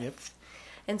work with. Yep.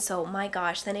 And so, my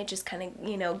gosh, then it just kind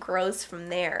of, grows from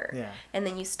there. Yeah. And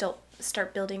then you still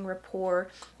start building rapport,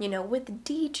 with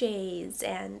DJs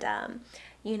and,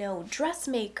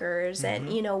 dressmakers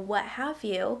and, what have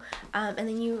you. And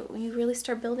then you really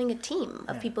start building a team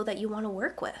of people that you want to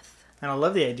work with. And I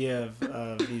love the idea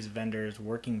of these vendors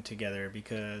working together,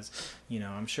 because,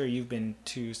 I'm sure you've been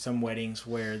to some weddings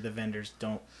where the vendors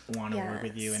don't want to work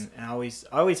with you. And I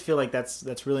always feel like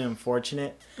that's really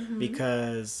unfortunate,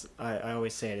 because I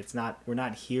always say it, we're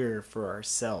not here for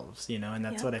ourselves, and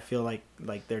that's what I feel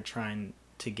like they're trying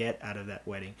to get out of that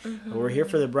wedding. We're here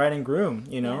for the bride and groom,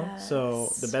 you know? Yes.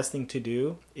 So the best thing to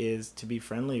do is to be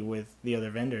friendly with the other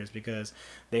vendors, because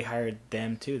they hired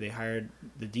them too. They hired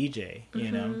the DJ,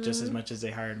 you know, just as much as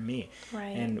they hired me.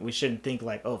 Right. And we shouldn't think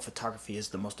like, oh, photography is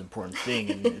the most important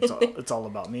thing and it's all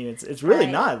about me. It's really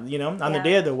not, you know? On the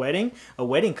day of the wedding, a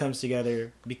wedding comes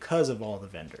together because of all the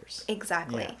vendors.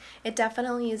 Exactly. Yeah. It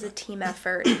definitely is a team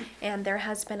effort. And there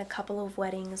has been a couple of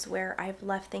weddings where I've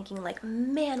left thinking like,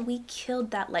 man, we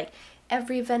killed that. Like,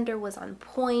 every vendor was on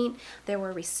point. They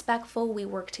were respectful. We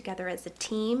worked together as a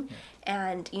team.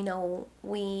 And, you know,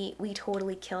 we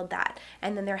totally killed that.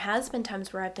 And then there has been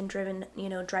times where I've been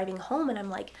driving home and I'm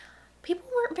like, people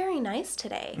weren't very nice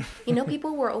today. You know,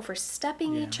 people were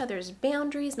overstepping each other's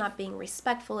boundaries, not being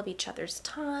respectful of each other's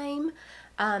time.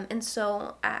 And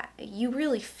so you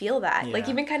really feel that, like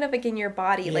even kind of like in your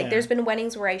body, like there's been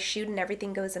weddings where I shoot and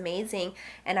everything goes amazing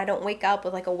and I don't wake up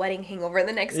with like a wedding hangover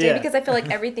the next day because I feel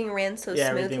like everything ran so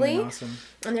smoothly. Awesome.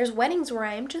 And there's weddings where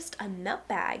I'm just a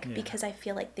nutbag because I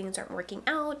feel like things aren't working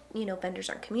out, you know, vendors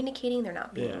aren't communicating, they're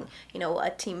not being, you know, a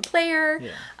team player.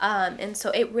 And so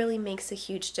it really makes a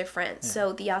huge difference.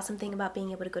 So the awesome thing about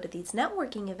being able to go to these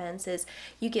networking events is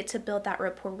you get to build that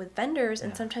rapport with vendors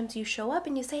and sometimes you show up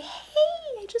and you say, hey,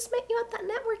 I just met you at that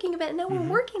networking event and now we're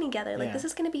working together. Like, this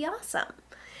is going to be awesome.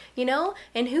 You know?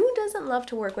 And who doesn't love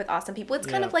to work with awesome people? It's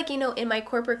kind of like, you know, in my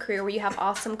corporate career where you have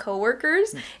awesome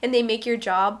coworkers and they make your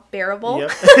job bearable. Not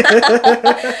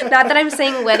that I'm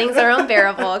saying weddings are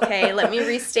unbearable, okay? Let me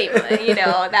restate, you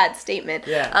know, that statement.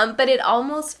 But it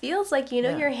almost feels like, you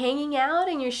know, you're hanging out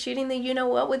and you're shooting the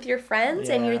you-know-what with your friends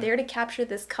and you're there to capture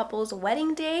this couple's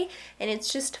wedding day and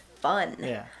it's just fun.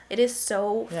 It is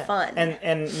so fun.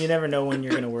 And you never know when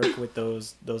you're going to work with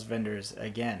those vendors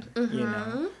again, you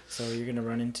know? So you're going to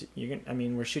run into, I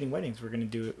mean, we're shooting weddings. We're going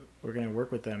to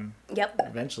work with them.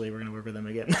 Eventually we're going to work with them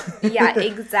again.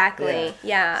 Exactly.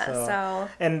 So.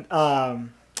 And,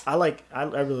 I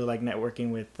really like networking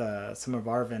with some of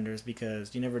our vendors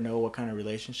because you never know what kind of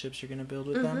relationships you're going to build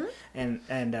with them. And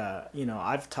you know,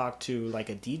 I've talked to like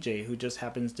a DJ who just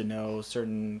happens to know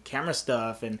certain camera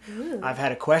stuff. And I've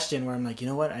had a question where I'm like, you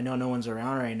know what? I know no one's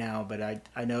around right now, but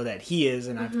I know that he is.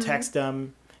 And I've texted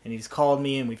him and he's called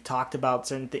me and we've talked about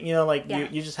certain things. You know, like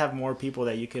you just have more people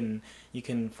that you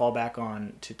can fall back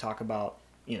on to talk about,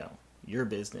 you know, your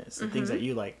business and things that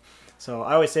you like. So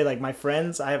I always say, like, my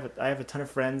friends, I have a ton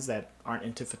of friends that aren't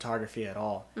into photography at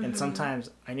all. And sometimes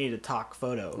I need to talk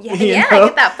photo. I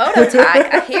get that photo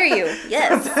talk. I hear you.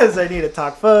 Yes. Sometimes I need to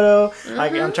talk photo.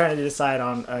 I'm trying to decide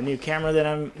on a new camera that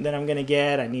I'm going to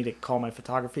get. I need to call my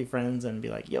photography friends and be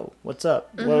like, yo, what's up?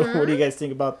 What do you guys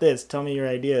think about this? Tell me your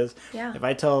ideas. If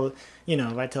I tell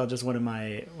just one of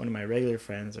my regular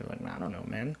friends, they're like, I don't know,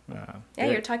 man.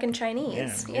 You're talking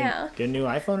Chinese. Get a new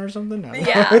iPhone or something?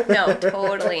 No,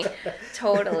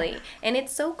 totally. And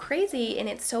it's so crazy and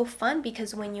it's so fun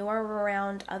because when you are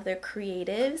around other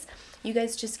creatives, you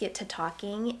guys just get to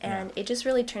talking and it just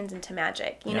really turns into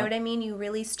magic. You know what I mean? You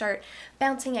really start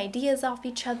bouncing ideas off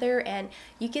each other and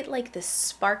you get like this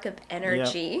spark of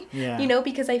energy, you know,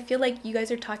 because I feel like you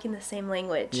guys are talking the same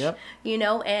language, you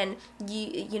know, and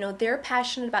you know, they're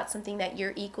passionate about something that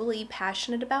you're equally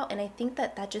passionate about. And I think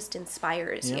that just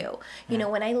inspires you. You know,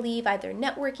 when I leave either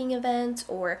networking events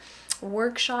or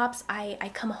workshops,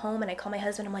 I come home and I call my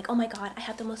husband. I'm like, oh my God, I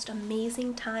had the most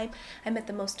amazing time. I met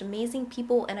the most amazing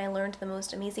people and I learned the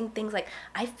most amazing things. Like,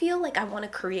 I feel like I want to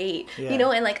create, you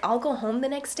know, and like I'll go home the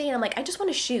next day and I'm like, I just want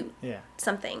to shoot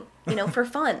something, you know, for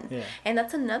fun. And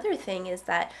that's another thing is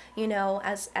that, you know,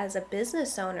 as a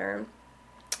business owner,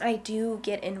 I do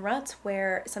get in ruts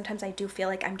where sometimes I do feel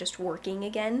like I'm just working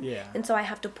again. And so I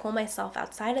have to pull myself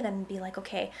outside of that and be like,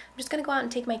 okay, I'm just going to go out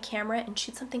and take my camera and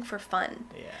shoot something for fun.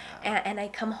 And I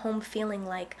come home feeling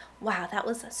like, wow, that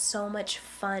was so much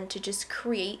fun to just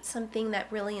create something that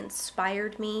really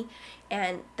inspired me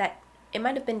and that it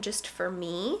might have been just for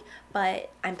me,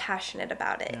 but I'm passionate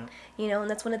about it. You know, and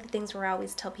that's one of the things where I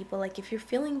always tell people, like, if you're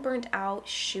feeling burnt out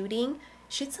shooting,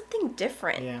 shoot something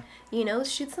different. You know,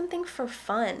 shoot something for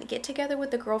fun. Get together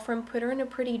with a girlfriend, put her in a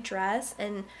pretty dress,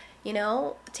 and, you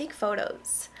know, take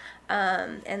photos.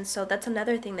 And so that's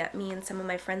another thing that me and some of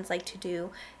my friends like to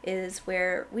do is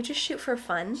where we just shoot for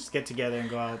fun. Just get together and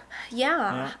go out.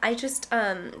 I just,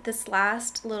 this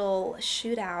last little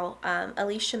shootout,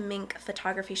 Alicia Mink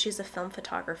Photography, she's a film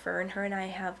photographer, and her and I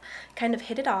have kind of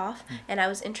hit it off. And I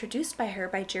was introduced by her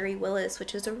by Jerry Willis,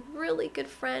 which is a really good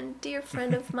friend, dear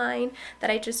friend of mine that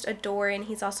I just adore. And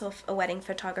he's also a wedding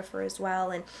photographer as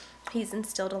well. And he's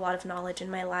instilled a lot of knowledge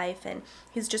in my life and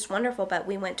he's just wonderful. But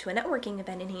we went to a networking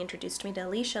event and he introduced introduced me to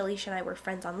Alicia. Alicia and I were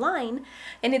friends online,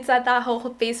 and it's that whole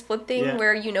Facebook thing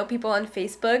where you know people on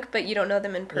Facebook, but you don't know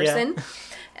them in person.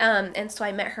 And so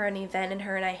I met her at an event, and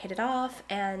her and I hit it off,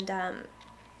 and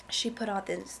she put out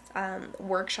this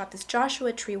workshop, this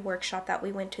Joshua Tree workshop that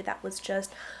we went to that was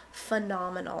just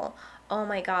phenomenal. Oh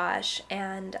my gosh.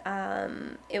 And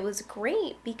it was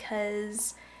great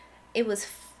because it was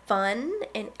fun,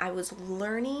 and I was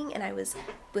learning, and I was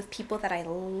with people that I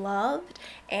loved,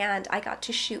 and I got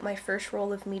to shoot my first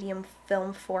roll of medium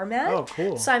film format. Oh,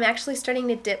 cool. So I'm actually starting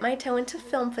to dip my toe into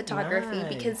film photography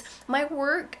Nice. because my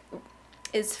work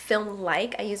is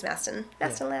film-like. I use Maston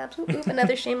Labs. Whoop, whoop,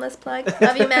 another shameless plug.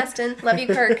 Love you, Maston. Love you,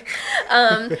 Kirk.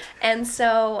 And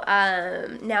so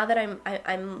now that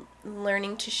I'm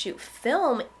learning to shoot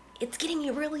film, it's getting me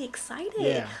really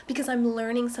excited because I'm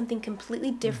learning something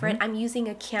completely different. I'm using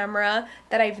a camera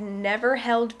that I've never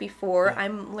held before.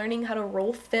 I'm learning how to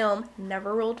roll film.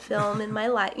 Never rolled film in my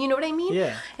life. You know what I mean?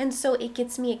 Yeah. And so it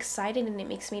gets me excited, and it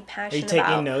makes me passionate. Are you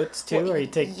taking notes too? Well, or you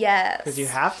take? Yes. Because you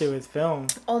have to with film.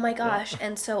 Oh my gosh.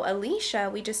 And so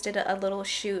Alicia, we just did a little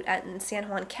shoot in San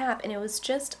Juan Cap, and it was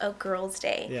just a girls'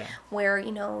 day where,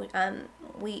 you know,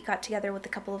 we got together with a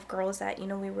couple of girls that, you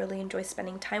know, we really enjoy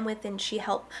spending time with, and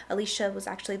Alicia was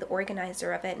actually the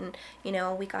organizer of it, and, you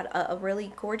know, we got a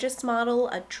really gorgeous model,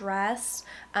 a dress,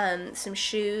 some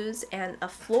shoes, and a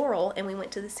floral, and we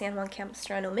went to the San Juan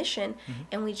Capistrano Mission,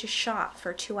 and we just shot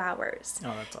for 2 hours.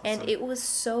 Oh, that's awesome. And it was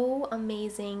so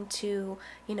amazing to,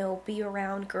 you know, be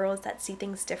around girls that see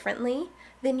things differently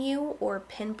than you, or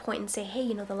pinpoint and say, hey,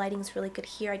 you know, the lighting's really good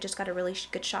here. I just got a really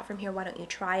good shot from here. Why don't you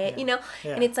try it? You know,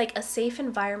 and it's like a safe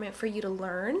environment for you to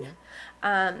learn.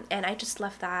 And I just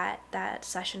left that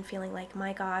session feeling like,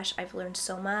 my gosh, I've learned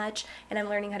so much, and I'm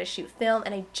learning how to shoot film,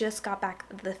 and I just got back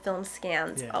the film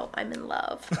scans. Oh, I'm in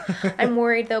love. I'm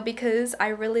worried though, because I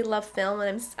really love film,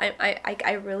 and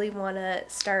I really want to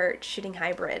start shooting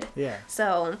hybrid.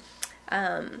 So,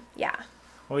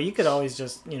 Well, you could always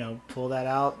just, you know, pull that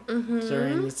out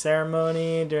during the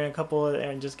ceremony,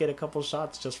 and just get a couple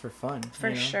shots just for fun.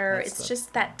 For sure. It's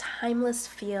just that timeless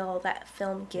feel that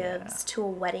film gives to a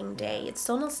wedding day. It's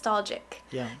so nostalgic.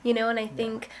 You know, and I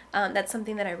think that's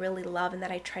something that I really love, and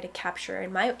that I try to capture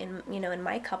in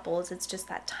my couples. It's just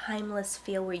that timeless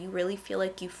feel where you really feel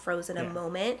like you froze in a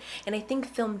moment. And I think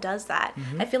film does that.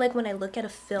 I feel like when I look at a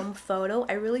film photo,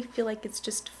 I really feel like it's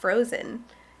just frozen.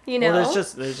 You know? Well,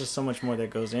 there's just so much more that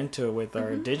goes into it with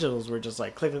our digitals. We're just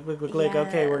like click.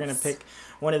 Okay, we're gonna pick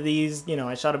one of these. You know,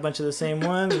 I shot a bunch of the same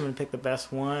ones. I'm gonna pick the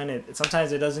best one.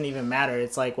 Sometimes it doesn't even matter.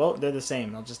 It's like, well, they're the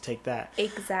same. I'll just take that.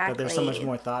 Exactly. But there's so much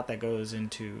more thought that goes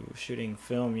into shooting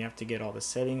film. You have to get all the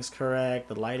settings correct,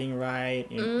 the lighting right,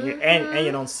 and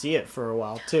you don't see it for a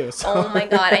while too. So. Oh my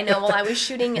god, I know. Well, I was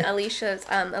shooting Alicia's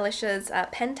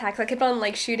Pentax. I kept on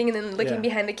like shooting and then looking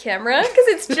behind the camera because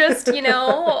it's just, you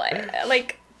know,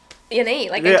 like.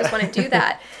 Innate, like I just want to do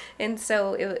that. And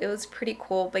so it was pretty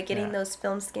cool, but getting those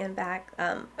films scanned back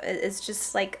is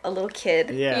just like a little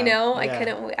kid, you know.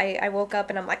 I woke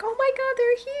up and I'm like, oh my god,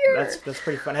 they're here. That's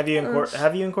pretty fun. Have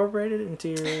you incorporated it into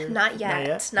your? Not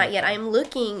yet. I'm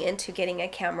looking into getting a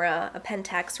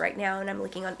Pentax right now, and I'm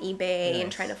looking on eBay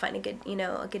and trying to find a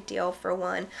good deal for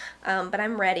one. But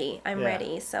I'm ready.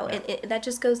 Ready. So that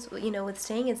just goes, you know, with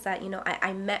saying is that, you know,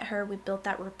 I met her, we built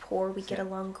that rapport, we get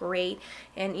along great,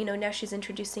 and, you know, now she's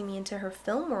introducing me into her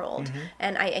film world.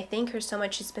 And I thank her so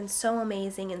much. She's been so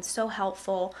amazing and so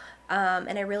helpful,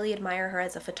 and I really admire her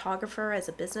as a photographer, as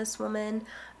a businesswoman,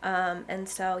 and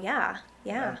so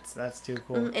that's too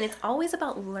cool. And it's always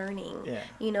about learning.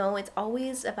 You know, it's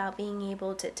always about being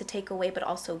able to take away but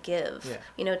also give,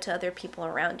 you know, to other people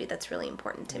around you. That's really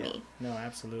important to me. No,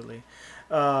 absolutely.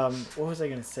 What was I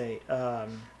gonna say?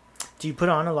 Do you put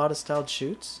on a lot of styled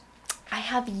shoots? I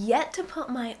have yet to put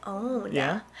my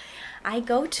own. I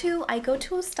go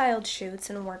to styled shoots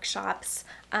and workshops,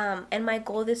 and my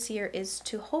goal this year is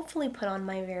to hopefully put on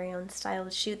my very own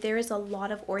styled shoot. There is a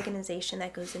lot of organization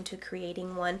that goes into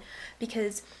creating one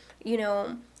because, you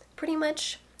know, pretty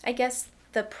much, I guess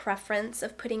the preference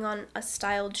of putting on a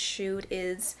styled shoot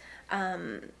is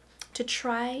to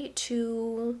try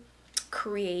to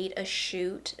create a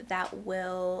shoot that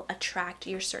will attract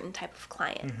your certain type of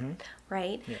client,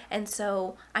 right? And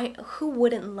so who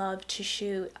wouldn't love to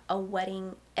shoot a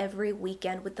wedding every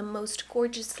weekend with the most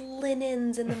gorgeous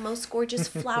linens and the most gorgeous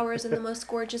flowers and the most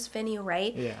gorgeous venue,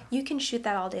 right? You can shoot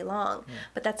that all day long,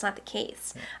 but that's not the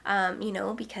case, you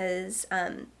know, because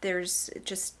there's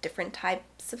just different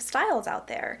types of styles out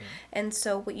there. And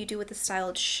so what you do with a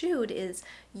styled shoot is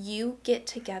you get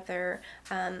together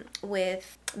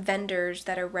with vendors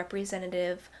that are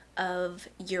representative of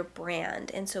your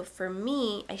brand. And so for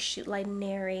me, I shoot light and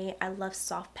airy. I love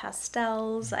soft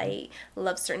pastels. I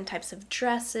love certain types of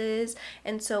dresses.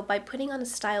 And so by putting on a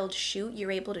styled shoot, you're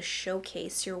able to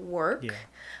showcase your work.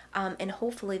 Yeah. And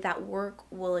hopefully that work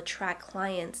will attract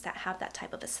clients that have that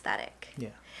type of aesthetic. Yeah.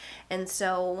 And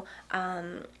so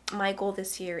my goal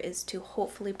this year is to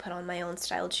hopefully put on my own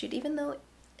styled shoot, even though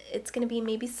it's going to be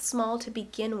maybe small to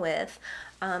begin with.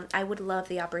 I would love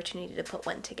the opportunity to put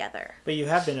one together. But you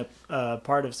have been a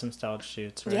part of some styled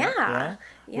shoots, right? Yeah.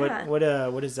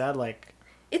 What is that like?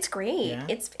 It's great. Yeah.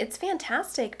 It's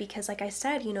fantastic because, like I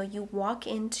said, you walk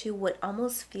into what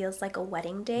almost feels like a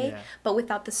wedding day, but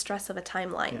without the stress of a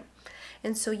timeline. Yeah.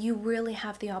 And so you really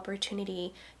have the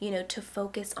opportunity, to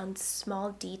focus on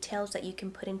small details that you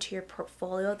can put into your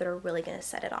portfolio that are really going to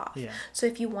set it off. Yeah. So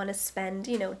if you want to spend,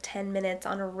 10 minutes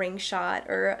on a ring shot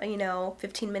or,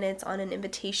 15 minutes on an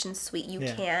invitation suite, you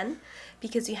can,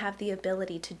 because you have the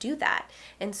ability to do that.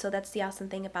 And so that's the awesome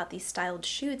thing about these styled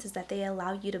shoots is that they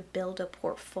allow you to build a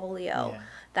portfolio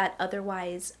that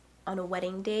otherwise on a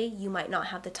wedding day you might not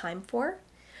have the time for.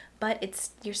 But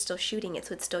you're still shooting it,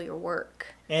 so it's still your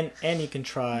work. And you can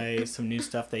try some new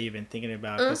stuff that you've been thinking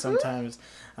about. Because sometimes,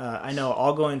 I know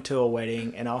I'll go into a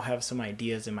wedding and I'll have some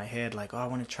ideas in my head, like, oh, I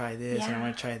want to try this and I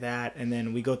want to try that. And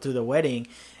then we go through the wedding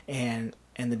and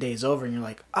the day's over and you're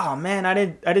like, oh man, I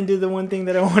didn't do the one thing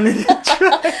that I wanted to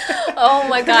try. Oh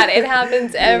my God, it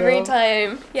happens every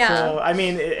time. Yeah. So, I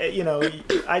mean,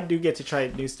 I do get to try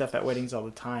new stuff at weddings all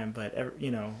the time, but,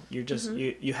 you're just,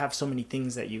 you have so many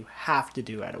things that you have to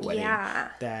do at a wedding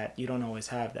that you don't always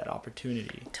have that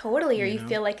opportunity. Totally. Or you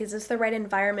feel like, is this the right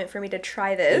environment for me to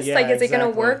try this? Yeah, like, is it going to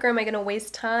exactly. work or am I going to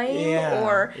waste time? Yeah,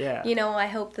 or, yeah. I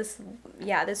hope this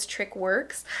trick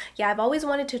works. Yeah, I've always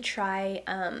wanted to try,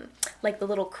 like the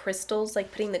little crystals,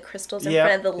 like putting the crystals in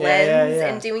front of the lens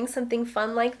and doing something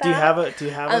fun like that. Do you have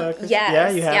a crystal? Yes. Yeah,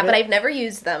 you have it? But I've never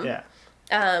used them. Yeah.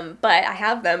 But I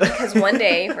have them because one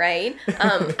day, right,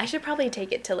 I should probably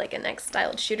take it to like a next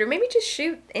styled shoot or maybe just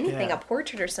shoot anything, a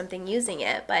portrait or something using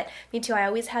it. But me too, I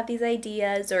always have these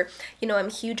ideas or, I'm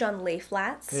huge on lay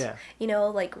flats. Yeah.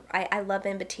 Like I love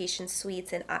invitation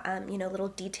suites and, little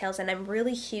details. And I'm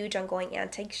really huge on going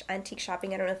antique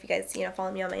shopping. I don't know if you guys,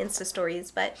 follow me on my Insta stories,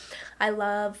 but I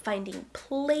love finding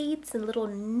plates and little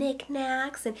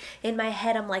knickknacks. And in my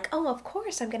head, I'm like, oh, of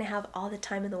course I'm going to have all the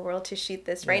time in the world to shoot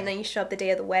this, right? And then you show up the day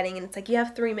of the wedding and it's like you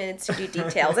have 3 minutes to do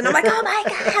details and I'm like, oh my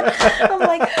God, I'm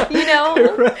like,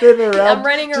 I'm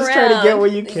running around just trying to get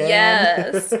what you can.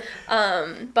 Yes.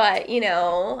 But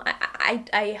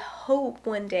I hope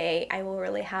one day I will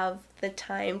really have the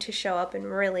time to show up and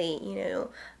really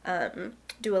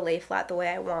do a lay flat the way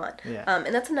I want.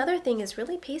 And that's another thing is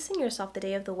really pacing yourself the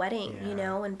day of the wedding,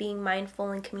 and being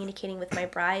mindful and communicating with my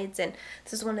brides. And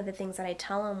this is one of the things that I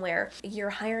tell them, where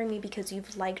you're hiring me because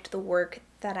you've liked the work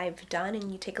that I've done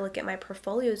and you take a look at my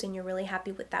portfolios and you're really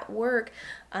happy with that work.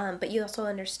 But you also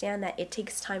understand that it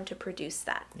takes time to produce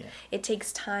that. It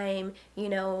takes time,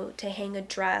 to hang a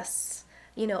dress,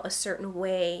 a certain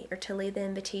way, or to lay the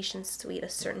invitation suite a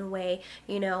certain way,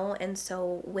 and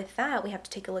so with that, we have to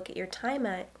take a look at your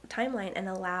timeline and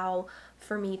allow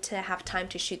for me to have time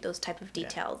to shoot those type of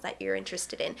details that you're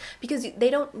interested in, because they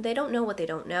don't know what they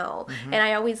don't know. And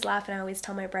I always laugh and I always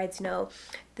tell my brides,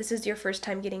 this is your first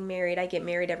time getting married. I get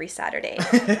married every Saturday.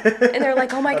 And they're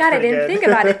like, oh my God, I didn't think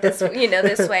about it this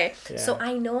way. So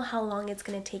I know how long it's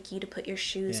going to take you to put your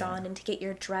shoes on and to get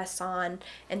your dress on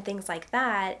and things like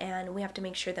that. And we have to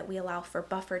make sure that we allow for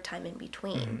buffer time in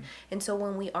between. And so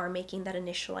when we are making that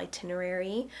initial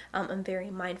itinerary, I'm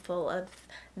very mindful of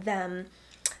them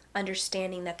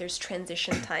understanding that there's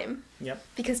transition time.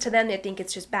 Because to them, they think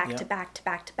it's just back to back to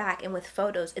back to back. And with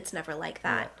photos, it's never like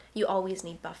that. You always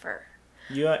need buffer.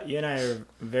 You and I are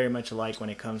very much alike when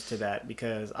it comes to that,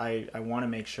 because I want to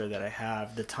make sure that I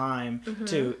have the time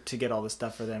to get all the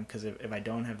stuff for them, because if I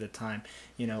don't have the time,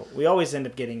 we always end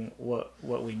up getting what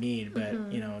we need,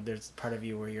 but there's part of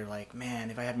you where you're like, man,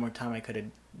 if I had more time I could have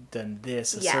done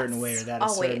this a certain way or that a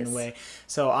certain way.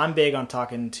 So I'm big on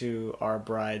talking to our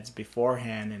brides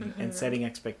beforehand and setting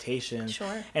expectations.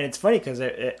 And it's funny because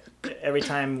every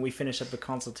time we finish up a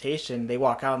consultation, they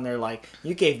walk out and they're like,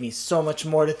 you gave me so much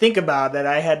more to think about that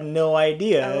I had no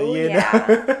idea.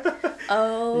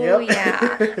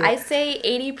 I say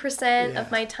 80%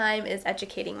 of my time is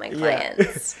educating my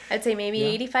clients. I'd say maybe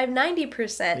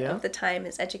 85-90% of the time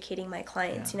is educating my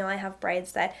clients. I have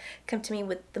brides that come to me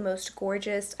with the most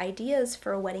gorgeous ideas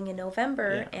for a wedding in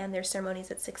November, and their ceremony's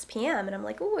at 6 p.m. and I'm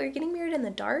like, oh, you're getting married in the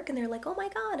dark? And they're like, oh my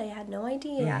God, I had no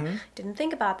idea. Didn't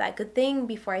think about that. Good thing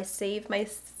before I save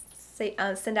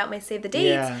send out my save the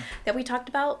dates that we talked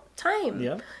about time.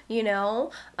 Yep. You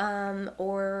know,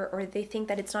 or they think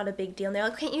that it's not a big deal. And they're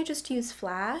like, can't you just use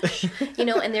Flash? You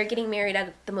know, and they're getting married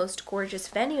at the most gorgeous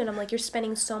venue. And I'm like, you're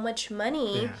spending so much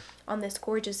money on this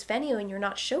gorgeous venue and you're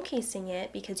not showcasing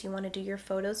it because you want to do your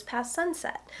photos past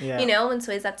sunset. You know, and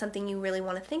so is that something you really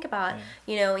want to think about?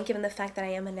 You know, and given the fact that I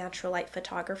am a natural light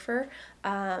photographer,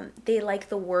 they like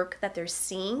the work that they're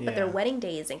seeing, but their wedding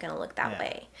day isn't going to look that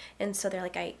way. And so they're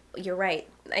like, you're right.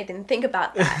 I didn't think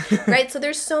about that. Right. So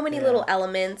there's so many little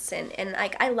elements and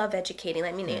like, I love educating.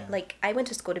 I mean, like I went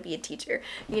to school to be a teacher,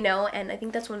 you know, and I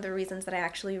think that's one of the reasons that I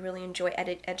actually really enjoy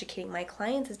educating my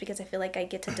clients is because I feel like I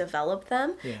get to develop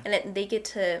them and they get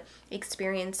to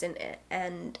experience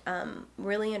and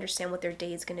really understand what their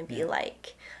day is going to be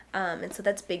like. And so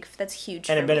that's huge.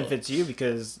 And it benefits you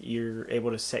because you're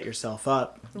able to set yourself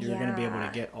up. You're going to be able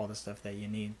to get all the stuff that you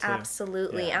need too.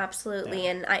 Absolutely. Yeah.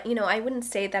 And I wouldn't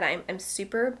say that I'm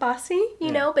super bossy,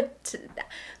 you know,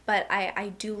 but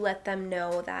I do let them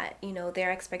know that, you know,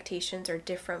 their expectations are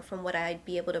different from what I'd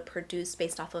be able to produce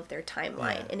based off of their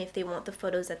timeline. And if they want the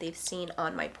photos that they've seen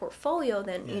on my portfolio,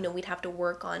 then, you know, we'd have to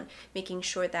work on making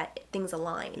sure that things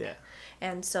align.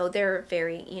 And so they're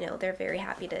very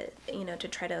happy to, you know, to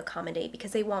try to accommodate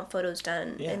because they want photos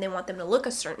done and they want them to look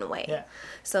a certain way.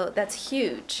 So that's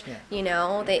huge. You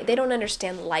know, they don't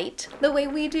understand light the way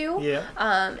we do.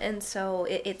 And so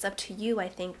it's up to you, I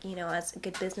think, you know, as a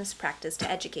good business practice to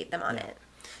educate them on it.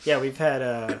 Yeah, we've had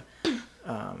a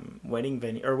wedding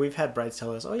venue, or we've had brides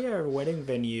tell us, oh yeah, our wedding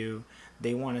venue,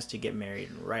 they want us to get married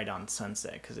right on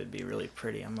sunset because it'd be really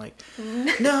pretty. I'm like,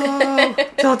 no,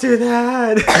 don't do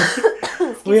that.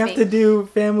 We have to do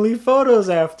family photos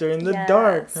after in the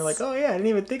dark. They're like, oh yeah, I didn't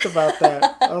even think about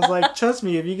that. I was like, trust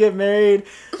me, if you get married,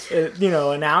 you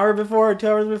know, an hour before or 2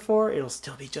 hours before, it'll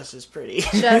still be just as pretty.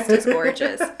 Just as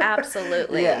gorgeous.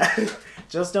 Absolutely.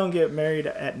 Just don't get married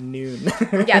at noon.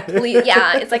 Please.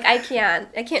 It's like I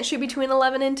can't shoot between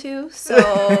 11 and 2.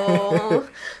 So.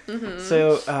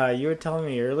 So you were telling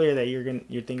me earlier that you're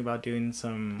thinking about doing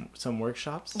some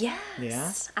workshops.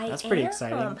 Yes, that's pretty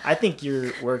exciting. I think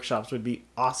your workshops would be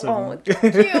awesome. Oh,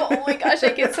 thank you. Oh my gosh, I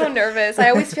get so nervous. I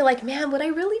always feel like, man, would I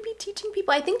really be teaching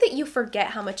people? I think that you forget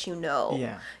how much you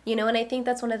know. You know, and I think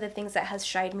that's one of the things that has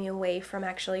shied me away from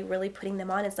actually really putting them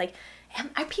on. It's like,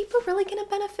 are people really going to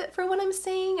benefit from what I'm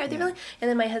saying? Are they really? And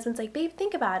then my husband's like, babe,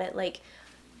 think about it. Like,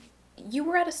 you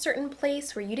were at a certain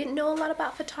place where you didn't know a lot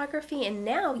about photography, and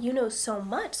now you know so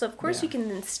much. So, of course, you can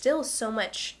instill so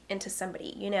much into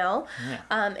somebody, you know?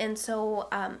 And so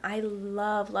I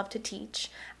love to teach.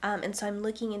 And so I'm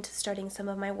looking into starting some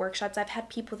of my workshops. I've had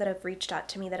people that have reached out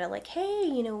to me that are like, hey,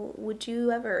 you know, would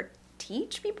you ever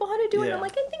teach people how to do it? I'm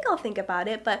like, I think I'll think about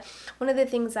it. But one of the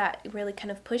things that really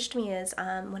kind of pushed me is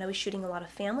when I was shooting a lot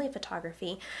of family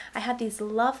photography, I had these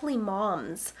lovely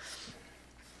moms,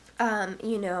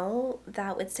 you know,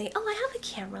 that would say, oh, I have a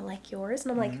camera like yours.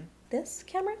 And I'm like, this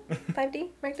camera? 5D?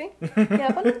 Mark III? You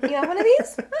have one of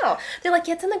these? Oh. They're like,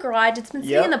 yeah, it's in the garage. It's been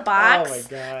sitting in a box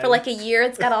for like a year.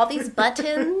 It's got all these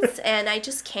buttons, and I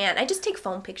just can't. I just take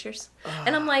phone pictures.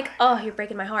 And I'm like, oh, you're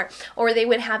breaking my heart. Or they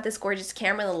would have this gorgeous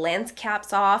camera, the lens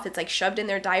cap's off. It's like shoved in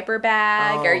their diaper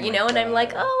bag, or, you know, and I'm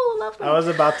like, oh, lovely. I was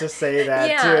about to say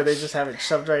that, too. They just have it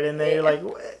shoved right in there. You're like,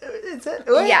 what? Is that?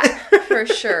 What? Yeah, for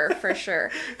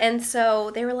sure. And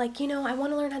so they were like, you know, I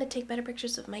want to learn how to take better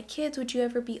pictures of my kids. Would you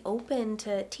ever be open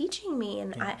to teaching me?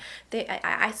 And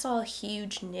I saw a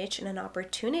huge niche and an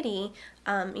opportunity,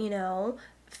 you know,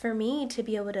 for me to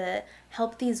be able to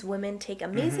help these women take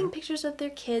amazing pictures of their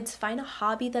kids, find a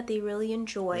hobby that they really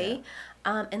enjoy,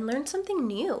 and learn something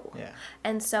new.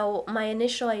 And so my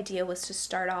initial idea was to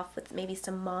start off with maybe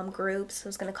some mom groups. I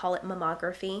was going to call it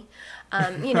Momography,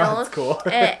 you know, that's cool.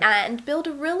 and build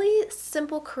a really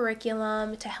simple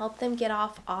curriculum to help them get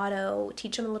off auto,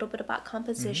 teach them a little bit about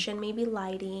composition, maybe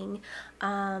lighting,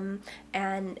 and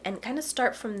kind of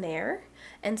start from there.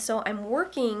 And so I'm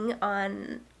working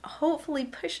on hopefully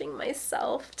pushing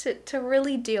myself to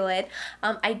really do it.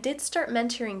 I did start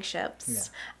mentoring ships,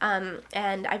 and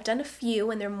I've done a few,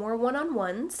 and they're more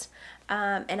one-on-ones,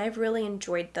 and I've really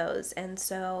enjoyed those. And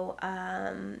so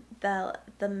the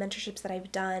mentorships that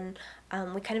I've done,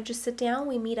 we kind of just sit down,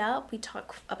 we meet up, we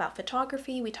talk about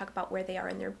photography, we talk about where they are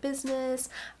in their business,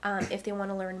 if they want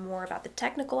to learn more about the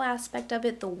technical aspect of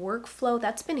it, the workflow.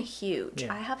 That's been huge.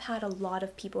 I have had a lot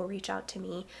of people reach out to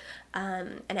me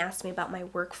and ask me about my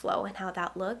workflow and how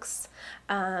that looks,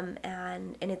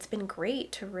 and it's been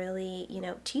great to really, you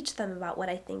know, teach them about what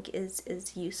I think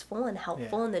is useful and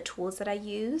helpful and the tools that I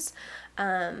use,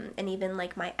 and even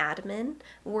like my admin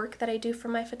work that I do for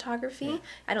my photography.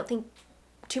 I don't think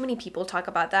too many people talk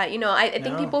about that. I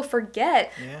think people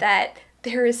forget Yeah. that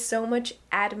there is so much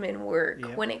admin work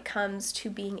Yep. when it comes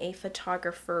to being a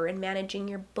photographer and managing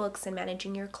your books and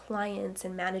managing your clients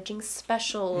and managing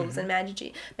specials and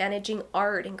managing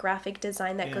art and graphic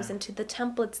design that goes Yeah. into the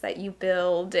templates that you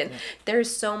build. And there's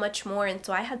so much more. And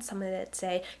so I had someone that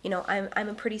say, I'm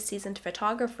a pretty seasoned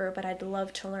photographer, but I'd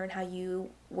love to learn how you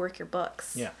work your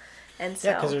books. Yeah. And so,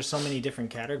 Yeah, because there's so many different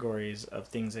categories of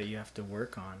things that you have to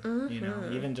work on.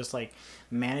 Even just like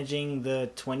managing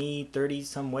the 20, 30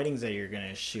 some weddings that you're going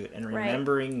to shoot and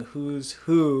remembering who's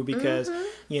who, because,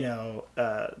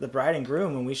 the bride and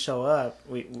groom, when we show up,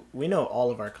 we know all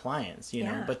of our clients,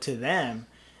 know, but to them,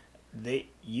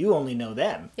 you only know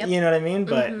them. Yep. You know what I mean?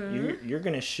 But you're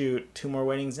going to shoot 2 more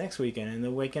weddings next weekend, and the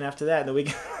weekend after that, and the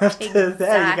weekend after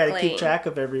that, you got to keep track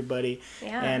of everybody.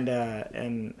 Yeah.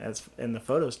 And the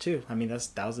photos too. I mean, that's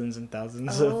thousands and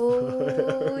thousands of Oh,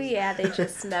 photos. yeah, they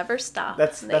just never stop.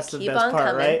 That's the best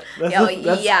part, right?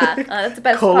 That's the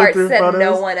best Culling part. through Said photos.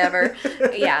 no one ever.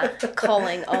 Yeah,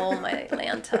 culling. Oh my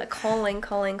Lanta,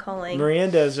 culling. Maria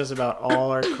does just about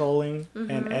all our culling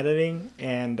and editing,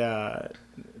 and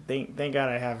thank God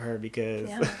I have her, because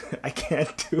I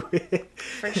can't do it.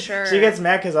 For sure. She gets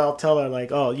mad because I'll tell her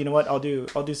like, oh, you know what? I'll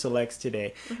do selects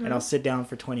today, and I'll sit down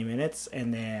for 20 minutes,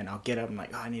 and then I'll get up. I'm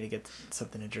like, oh, I need to get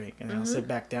something to drink, and then I'll sit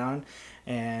back down,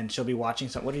 and she'll be watching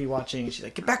something. What are you watching? And she's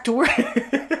like, get back to work.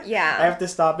 Yeah. I have to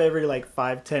stop every like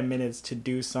 5-10 minutes to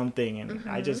do something, and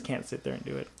I just can't sit there and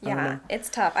do it. Yeah, it's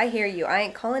tough. I hear you.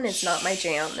 Culling is not my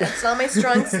jam. It's not my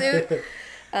strong suit.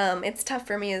 It's tough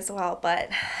for me as well, but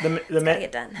it's gotta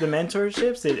get done. The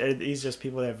mentorships, are these just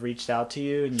people that have reached out to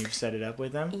you and you've set it up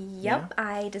with them? Yep. Yeah?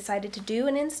 I decided to do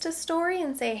an Insta story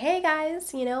and say, hey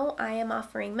guys, I am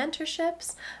offering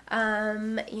mentorships.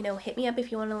 Hit me up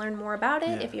if you want to learn more about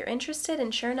it, if you're interested.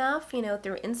 And sure enough, through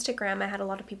Instagram, I had a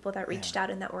lot of people that reached out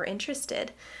and that were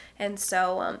interested. And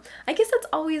so I guess that's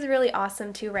always really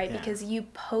awesome too, right? Yeah. Because you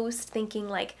post thinking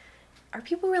like, are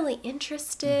people really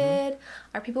interested?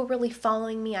 Are people really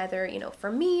following me either, for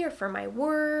me or for my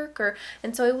work?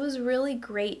 And so it was really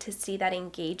great to see that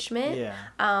engagement. Yeah.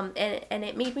 And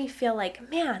it made me feel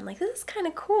like, man, like this is kind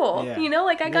of cool. Yeah.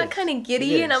 I got kind of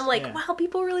giddy and I'm like, wow,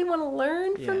 people really want to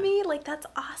learn from me. Like that's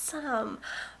awesome.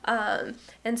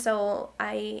 And so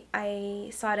I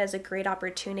saw it as a great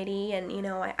opportunity, and,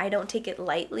 I don't take it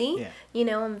lightly.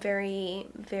 Yeah. I'm very,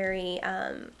 very,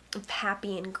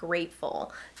 happy and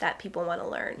grateful that people want to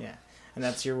learn. Yeah. And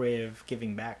that's your way of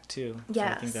giving back too. Yes.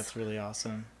 So I think that's really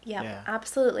awesome. Yep, yeah,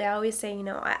 absolutely. I always say,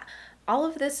 all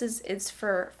of this is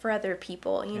for other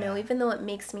people, even though it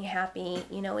makes me happy,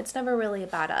 it's never really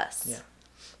about us. Yeah.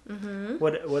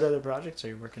 What other projects are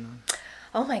you working on?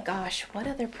 Oh my gosh, what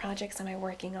other projects am I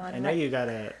working on? I know you got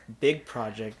a big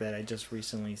project that I just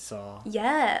recently saw.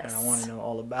 Yes. And I want to know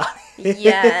all about it.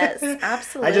 Yes,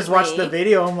 absolutely. I just watched the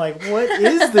video. I'm like, what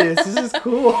is this? This is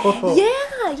cool.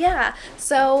 Yeah.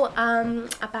 So,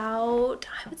 about,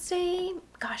 I would say,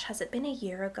 gosh, has it been a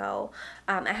year ago?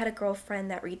 I had a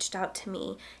girlfriend that reached out to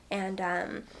me, and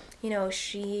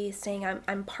she's saying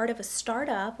I'm part of a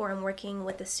startup, or I'm working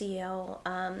with the CEO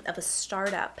of a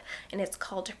startup, and it's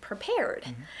called Prepared.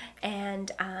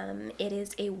 And it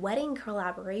is a wedding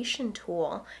collaboration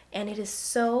tool, and it is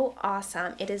so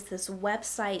awesome. It is this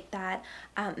website that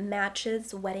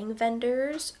matches wedding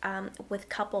vendors with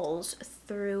couples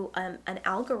through an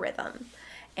algorithm.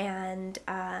 And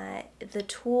the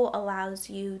tool allows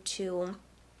you to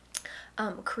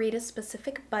create a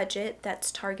specific budget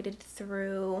that's targeted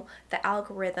through the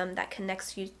algorithm that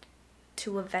connects you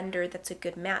to a vendor that's a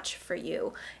good match for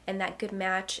you. And that good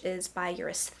match is by your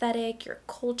aesthetic, your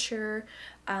culture,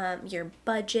 your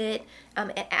budget.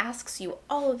 It asks you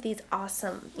all of these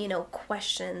awesome,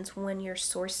 questions when you're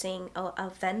sourcing a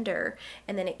vendor,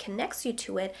 and then it connects you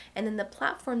to it. And then the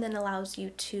platform then allows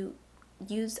you to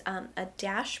use a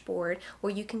dashboard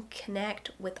where you can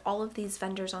connect with all of these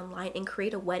vendors online and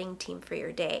create a wedding team for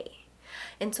your day.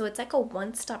 And so it's like a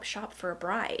one-stop shop for a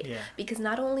bride, because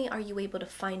not only are you able to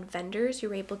find vendors,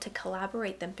 you're able to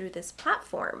collaborate them through this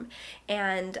platform.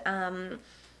 And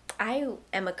I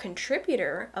am a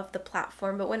contributor of the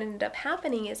platform, but what ended up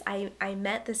happening is I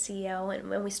met the CEO, and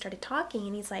when we started talking,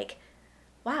 and he's like,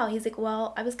 wow, he's like,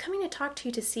 well, I was coming to talk to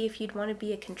you to see if you'd want to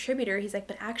be a contributor. He's like,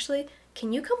 but actually,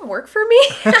 can you come work for me?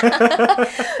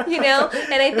 You know?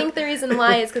 And I think the reason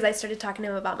why is because I started talking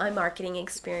to him about my marketing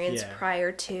experience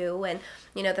prior to, and,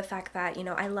 you know, the fact that, you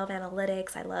know, I love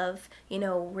analytics. I love, you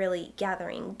know, really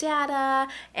gathering data,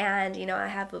 and, you know, I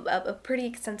have a pretty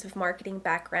extensive marketing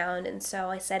background. And so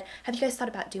I said, have you guys thought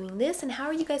about doing this? And how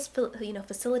are you guys, you know,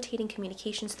 facilitating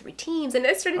communications through Teams? And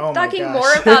I started talking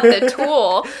more about the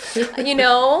tool, you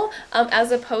know,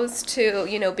 as opposed to,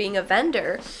 you know, being a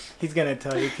vendor. He's going to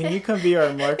tell you, can you come be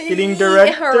our marketing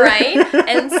director? Right.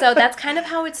 And so that's kind of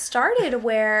how it started,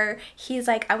 where he's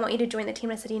like, I want you to join the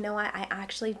team. I said, you know what? I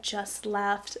actually just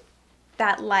left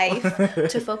that life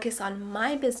to focus on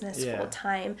my business full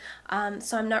time.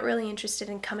 So I'm not really interested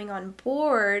in coming on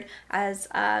board as,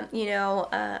 you know,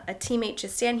 a teammate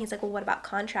just in. He's like, well, what about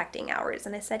contracting hours?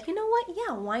 And I said, you know what?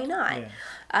 Yeah, why not? Yeah.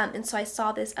 And so I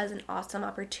saw this as an awesome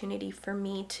opportunity for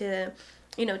me to,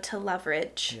 you know, to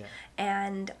leverage. Yeah.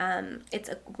 And it's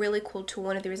a really cool tool.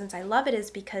 One of the reasons I love it is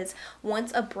because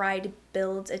once a bride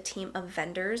builds a team of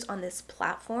vendors on this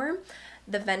platform,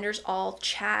 the vendors all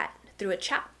chat through a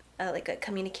chat, like a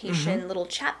communication little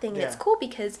chat thing. And it's cool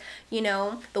because, you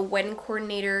know, the wedding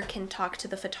coordinator can talk to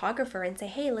the photographer and say,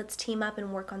 hey, let's team up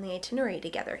and work on the itinerary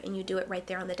together. And you do it right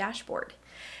there on the dashboard.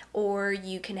 Or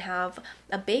you can have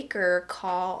a baker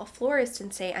call a florist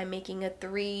and say, I'm making a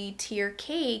 3-tier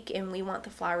cake and we want the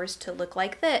flowers to look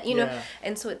like that, you know.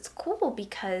 And so it's cool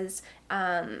because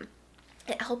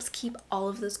it helps keep all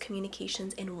of those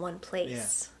communications in one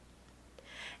place.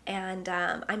 And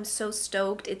I'm so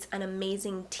stoked. It's an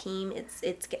amazing team.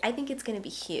 I think it's going to be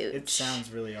huge. It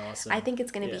sounds really awesome. I think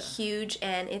it's going to be huge,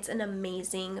 and it's an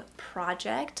amazing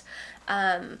project.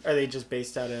 Are they just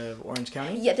based out of Orange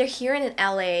County? Yeah, they're here in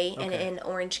LA and in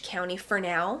Orange County for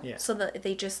now. Yeah. So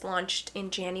they just launched in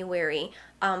January.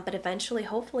 But eventually,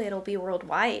 hopefully, it'll be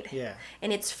worldwide. Yeah.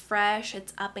 And it's fresh.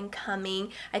 It's up and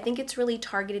coming. I think it's really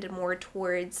targeted more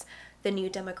towards the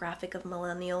new demographic of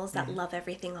millennials that love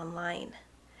everything online.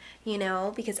 You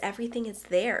know, because everything is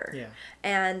there. Yeah.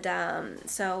 And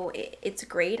so it's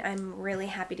great. I'm really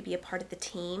happy to be a part of the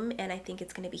team, and I think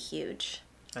it's going to be huge.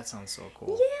 That sounds so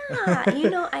cool. Yeah. You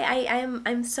know,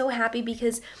 I'm so happy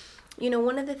because, you know,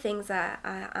 one of the things that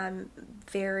I'm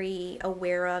very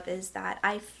aware of is that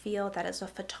I feel that as a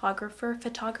photographer,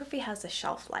 photography has a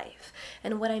shelf life.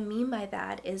 And what I mean by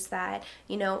that is that,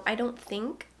 you know, I don't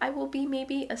think I will be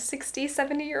maybe a 60,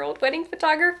 70-year-old wedding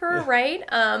photographer, right?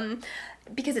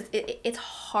 Because it's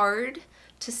hard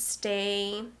to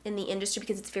stay in the industry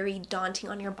because it's very daunting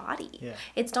on your body. Yeah.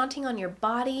 It's daunting on your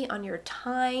body, on your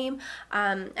time.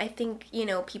 I think, you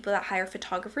know, people that hire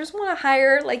photographers want to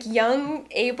hire like young,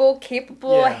 able,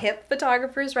 capable, hip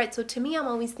photographers, right? So to me, I'm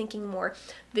always thinking more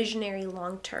visionary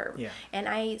long term. Yeah. And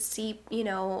I see, you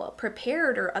know,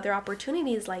 Prepared or other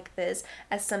opportunities like this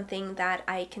as something that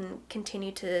I can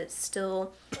continue to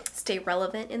still stay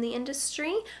relevant in the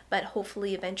industry, but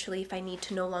hopefully eventually if I need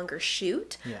to no longer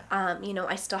shoot, you know,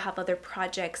 I still have other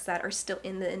projects that are still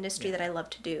in the industry that I love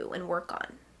to do and work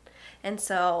on. And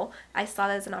so I saw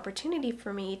that as an opportunity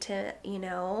for me to, you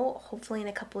know, hopefully in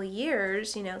a couple of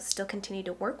years, you know, still continue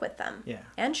to work with them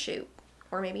and shoot,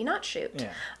 or maybe not shoot.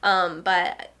 Yeah.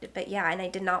 But yeah, and I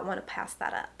did not want to pass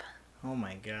that up. Oh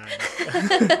my God.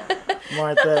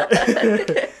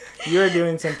 Martha, you're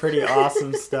doing some pretty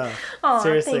awesome stuff. Aw,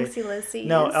 seriously. Thanks, Ulysses.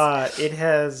 No, it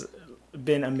has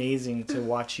been amazing to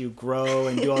watch you grow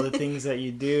and do all the things that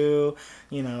you do.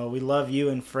 You know, we love you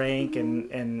and Frank,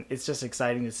 and it's just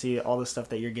exciting to see all the stuff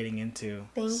that you're getting into.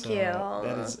 Thank you.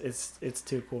 That is, it's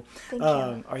too cool. Thank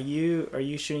you. Are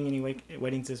you shooting any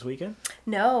weddings this weekend?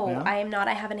 No, I am not.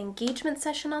 I have an engagement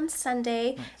session on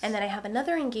Sunday, and then I have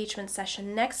another engagement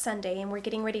session next Sunday, and we're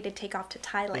getting ready to take off to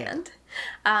Thailand.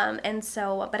 Yeah. And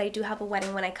so, but I do have a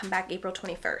wedding when I come back April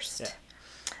 21st. Yeah.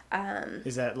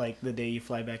 Is that like the day you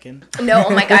fly back in? No, oh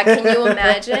my God, can you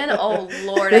imagine? Oh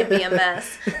Lord, I'd be a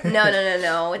mess.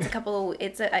 No.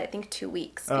 It's I think 2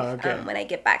 weeks when I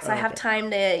get back. So I have time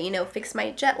to, you know, fix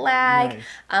my jet lag.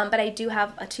 Nice. But I do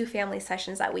have 2 family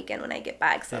sessions that weekend when I get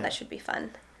back, so that should be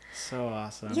fun. So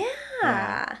awesome.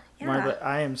 Yeah. Martha,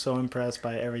 I am so impressed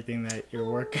by everything that you're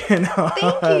working on.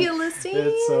 Thank you, Ulysses.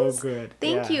 It's so good.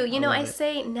 Thank you. You know, I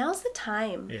say now's the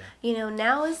time. Yeah. You know,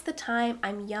 now is the time.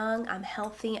 I'm young, I'm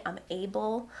healthy, I'm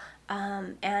able.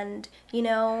 And, you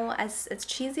know, as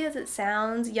cheesy as it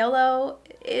sounds, YOLO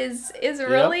is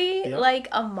really like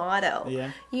a motto.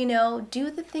 Yeah. You know, do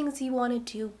the things you want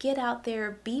to do. Get out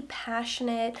there. Be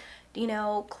passionate. You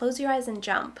know, close your eyes and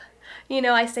jump. You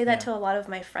know, I say that to a lot of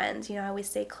my friends. You know, I always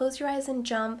say, close your eyes and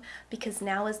jump because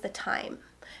now is the time.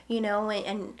 You know,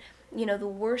 and you know, the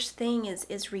worst thing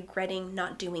is regretting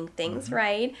not doing things,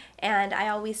 right? And I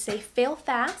always say, fail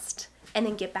fast, and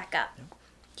then get back up,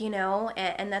 you know,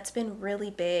 and that's been really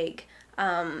big,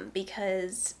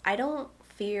 because I don't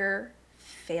fear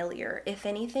failure. If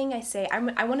anything, I say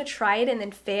I want to try it and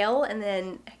then fail and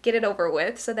then get it over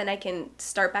with, so then I can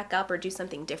start back up or do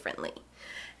something differently.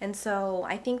 And so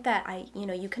I think that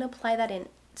you can apply that in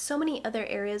so many other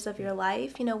areas of your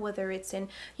life, you know, whether it's in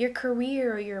your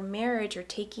career or your marriage or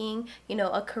taking, you know,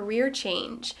 a career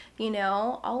change, you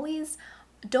know, always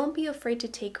don't be afraid to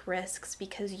take risks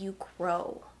because you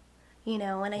grow, you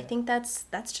know, and I think that's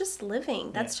just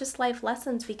living. That's just life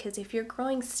lessons, because if you're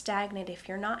growing stagnant, if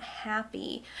you're not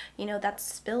happy, you know, that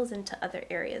spills into other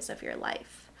areas of your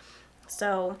life.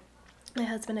 So my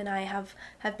husband and I have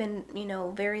been, you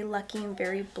know, very lucky and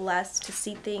very blessed to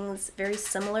see things very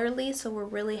similarly. So we're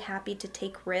really happy to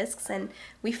take risks, and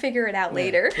we figure it out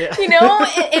later. Yeah. You know,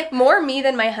 it more me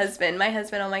than my husband. My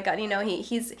husband, oh my God, you know,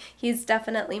 he's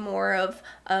definitely more of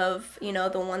you know,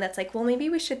 the one that's like, well, maybe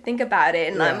we should think about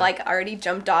it. And I'm like already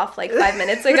jumped off like 5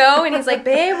 minutes ago, and he's like,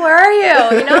 babe, where are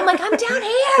you? You know, I'm like, I'm down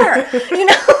here. You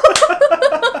know,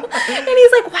 and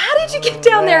he's like, how did you get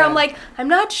down there? I'm like, I'm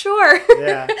not sure.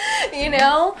 Yeah. You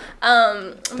know,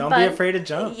 don't be afraid to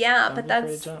jump. Yeah, but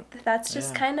that's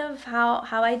just kind of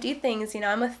how I do things. You know,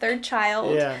 I'm a third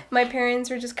child. Yeah. My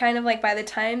parents were just kind of like, by the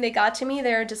time they got to me,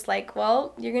 they were just like,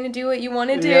 well, you're gonna do what you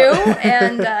want to do.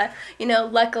 And you know,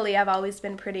 luckily I've always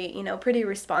been pretty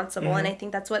responsible, and I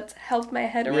think that's what's helped my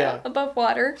head around above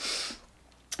water.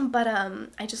 But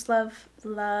I just love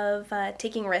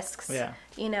taking risks. Yeah.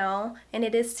 You know, and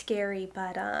it is scary,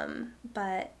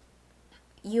 but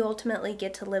you ultimately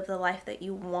get to live the life that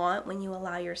you want when you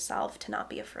allow yourself to not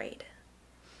be afraid.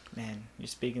 Man, you're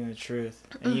speaking the truth.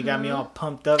 And you got me all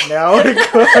pumped up now. I want to go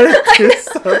out and do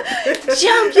something.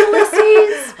 Jump,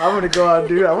 Ulysses! I want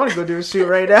to go do a shoot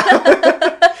right now.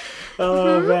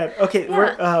 Oh, man. Okay,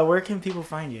 where can people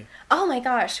find you? Oh, my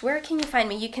gosh. Where can you find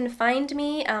me? You can find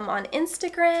me on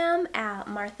Instagram at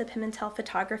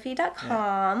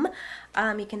marthapimentelphotography.com.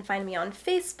 You can find me on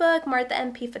Facebook, Martha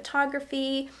MP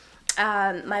Photography.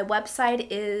 My website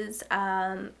is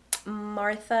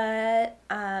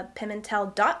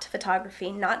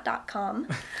marthapimentel.photography, not .com.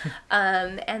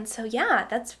 And so, yeah,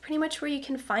 that's pretty much where you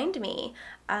can find me.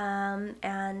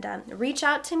 And reach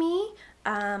out to me.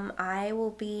 I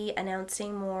will be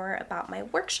announcing more about my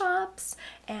workshops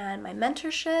and my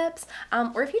mentorships,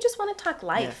 or if you just want to talk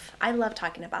life. I love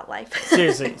talking about life.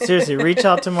 Seriously, reach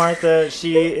out to Martha.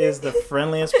 She is the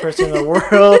friendliest person in the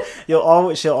world.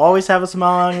 She'll always have a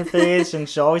smile on your face, and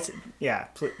she'll always,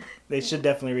 they should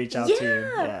definitely reach out to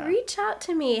you. Yeah, reach out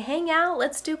to me. Hang out.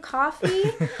 Let's do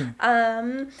coffee.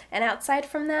 And outside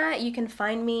from that, you can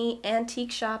find me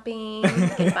antique shopping. You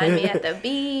can find me at the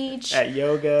beach. At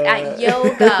yoga.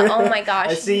 Oh my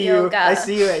gosh. I see you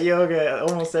at yoga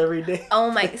almost every day.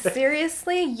 Oh my,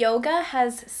 seriously, yoga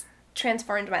has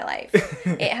transformed my life.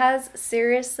 It has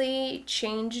seriously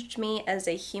changed me as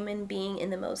a human being in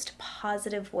the most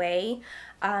positive way.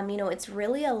 You know, it's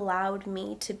really allowed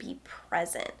me to be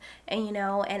present. And, you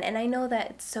know, and I know that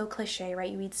it's so cliche, right?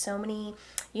 You read so many,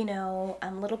 you know,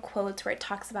 little quotes where it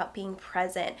talks about being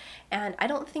present. And I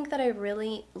don't think that I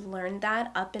really learned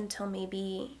that up until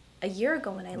maybe a year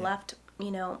ago when I left,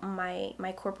 you know, my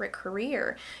corporate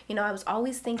career. You know, I was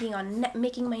always thinking on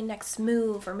making my next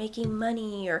move or making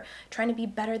money or trying to be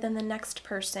better than the next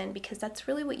person, because that's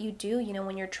really what you do, you know,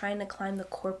 when you're trying to climb the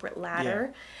corporate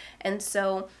ladder. And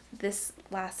so this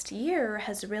last year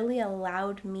has really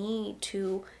allowed me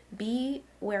to be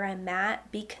where I'm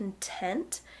at, be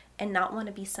content, and not want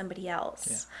to be somebody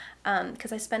else.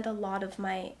 Because I spent a lot of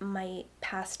my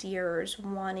past years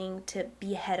wanting to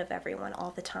be ahead of everyone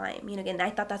all the time. You know, again, I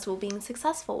thought that's what being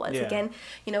successful was. Again,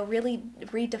 you know, really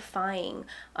redefining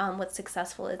what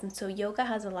successful is. And so yoga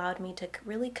has allowed me to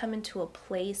really come into a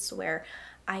place where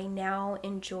I now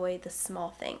enjoy the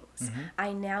small things.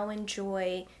 I now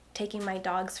enjoy taking my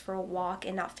dogs for a walk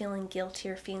and not feeling guilty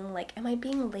or feeling like, am I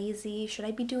being lazy? Should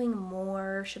I be doing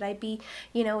more? Should I be,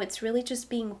 you know, it's really just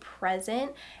being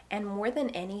present. And more than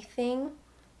anything,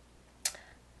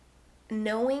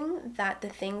 knowing that the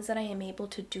things that I am able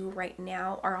to do right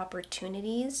now are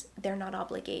opportunities, they're not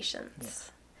obligations.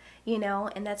 You know,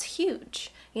 and that's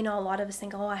huge. You know, a lot of us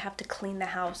think, oh, I have to clean the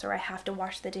house, or I have to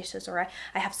wash the dishes, or I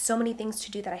have so many things to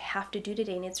do that I have to do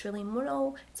today. And it's really more,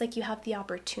 no, it's like you have the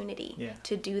opportunity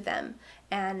to do them.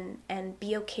 and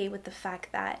be okay with the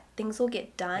fact that things will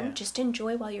get done. Just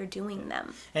enjoy while you're doing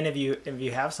them. And if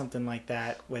you have something like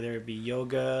that, whether it be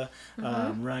yoga,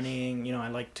 running, I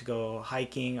like to go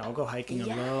hiking. I'll go hiking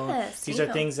alone. These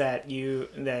are things that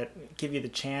give you the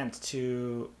chance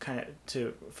to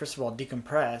first of all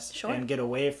decompress and get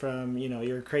away from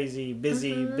your crazy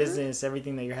busy business,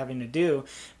 everything that you're having to do,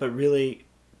 but really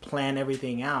plan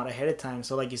everything out ahead of time.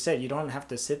 So like you said, you don't have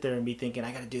to sit there and be thinking,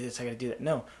 I got to do this, I got to do that.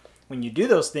 No. When you do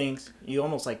those things, you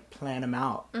almost like plan them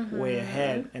out way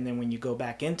ahead, and then when you go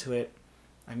back into it,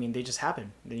 I mean, they just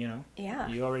happen. Yeah.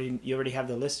 You already have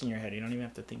the list in your head. You don't even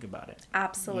have to think about it.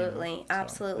 Absolutely,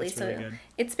 absolutely. So really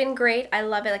it's been great. I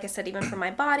love it. Like I said, even for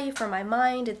my body, for my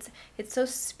mind, it's so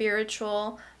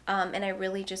spiritual. And I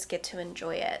really just get to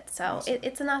enjoy it. So awesome.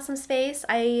 It's an awesome space.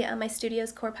 My studio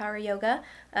is Core Power Yoga.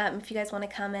 If you guys want to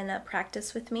come and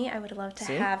practice with me, I would love to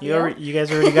have you. You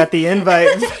guys already got the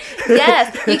invite.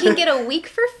 Yes, you can get a week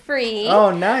for free.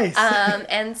 Oh, nice.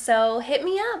 And so hit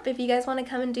me up if you guys want to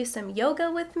come and do some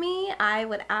yoga with me. I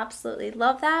would absolutely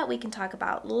love that. We can talk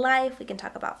about life. We can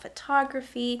talk about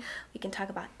photography. We can talk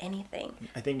about anything.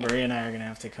 I think Maria and I are going to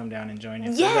have to come down and join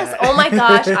you. Yes. Oh my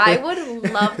gosh. I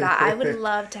would love that. I would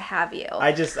love to have you.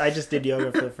 I just did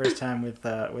yoga for the first time with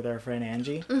our friend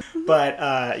Angie. But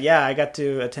I got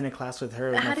to attend a class with her.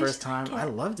 It was my first time. I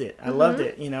loved it. I loved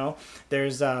it.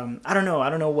 There's I don't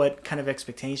know what kind of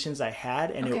expectations I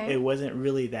had, and it wasn't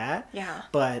really that. Yeah.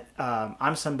 But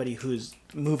I'm somebody who's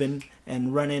moving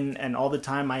and running, and all the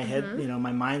time my head,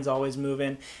 my mind's always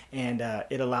moving, and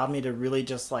it allowed me to really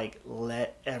just like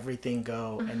let everything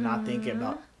go and not think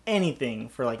about anything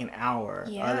for like an hour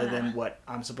other than what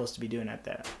I'm supposed to be doing at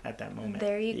that moment.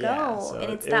 There you go. So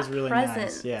and it's it that was really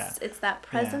presence. Nice. Yeah. It's that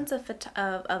presence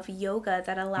of yoga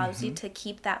that allows you to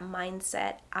keep that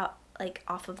mindset out, like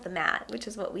off of the mat, which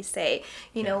is what we say,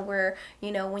 where,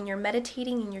 when you're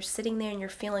meditating and you're sitting there and you're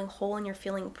feeling whole and you're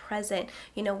feeling present,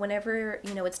 whenever,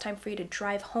 it's time for you to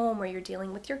drive home, or you're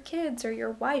dealing with your kids or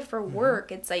your wife or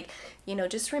work, it's like,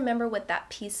 just remember what that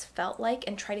peace felt like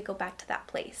and try to go back to that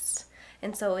place.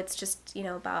 And so it's just,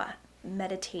 about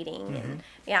meditating.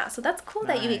 And so that's cool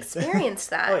that you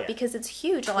experienced that because it's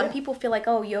huge. A lot of people feel like,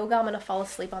 oh, yoga, I'm going to fall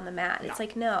asleep on the mat. It's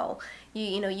like, no,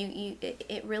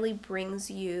 it really brings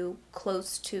you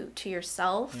close to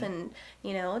yourself and,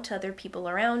 to other people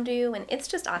around you. And it's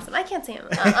just awesome. I can't say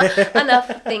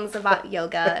enough things about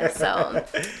yoga. So,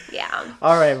 yeah.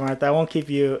 All right, Martha, I won't keep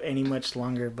you any much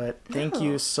longer, but thank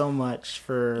you so much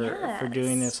for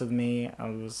doing this with me. I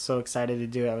was so excited to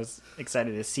do it. I was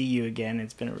excited to see you again.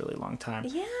 It's been a really long time.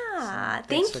 Yeah.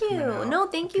 Thank you. No,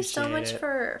 thank you so much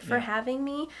for having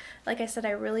me. Like I said,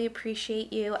 I really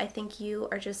appreciate you. I think you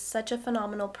are just such a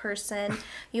phenomenal person.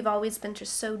 You've always been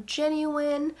just so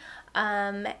genuine.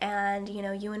 And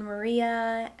you and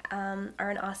Maria are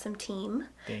an awesome team.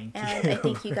 Thank you. And I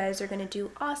think you guys are going to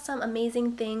do awesome,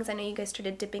 amazing things. I know you guys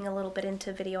started dipping a little bit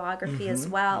into videography as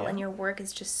well, and your work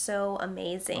is just so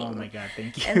amazing. Oh my God,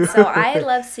 thank you. And so I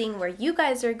love seeing where you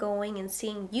guys are going and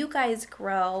seeing you guys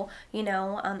grow,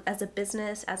 as a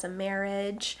business, as a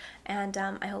marriage, and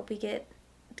I hope we get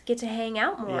to hang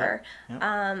out more.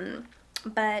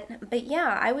 But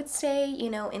yeah, I would say,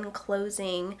 in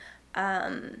closing,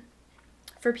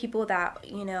 for people that,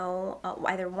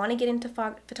 either want to get into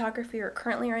photography or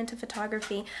currently are into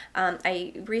photography,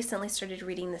 I recently started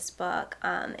reading this book,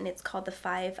 and it's called The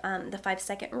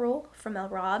 5-Second Rule from Mel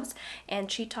Robbins,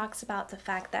 and she talks about the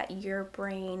fact that your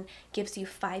brain gives you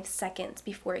 5 seconds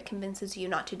before it convinces you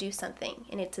not to do something,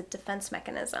 and it's a defense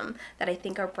mechanism that I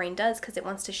think our brain does because it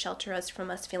wants to shelter us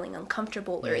from us feeling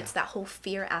uncomfortable, or it's that whole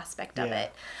fear aspect of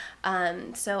it.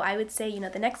 So I would say,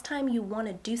 the next time you want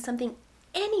to do something,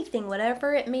 anything,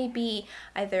 whatever it may be,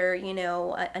 either,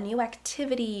 a new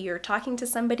activity or talking to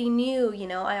somebody new,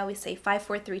 I always say 5,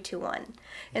 4, 3, 2, 1.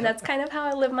 And that's kind of how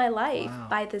I live my life,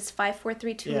 by this 5, 4,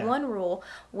 3, 2, 1 rule,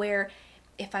 where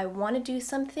if I want to do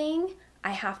something,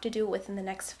 I have to do it within the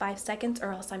next 5 seconds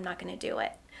or else I'm not going to do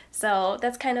it. So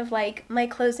that's kind of like my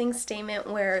closing statement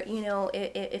where,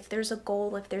 if there's a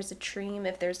goal, if there's a dream,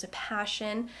 if there's a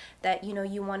passion that,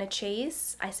 you want to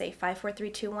chase, I say 5, 4, 3,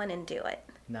 2, 1 and do it.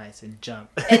 Nice, and jump.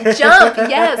 And jump,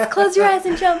 yes. Close your eyes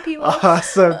and jump, people.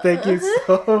 Awesome, thank you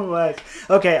so much.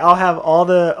 Okay, I'll have all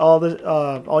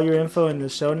your info in the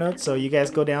show notes, so you guys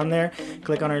go down there,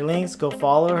 click on her links, go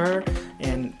follow her,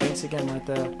 and thanks again,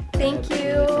 Martha. Thank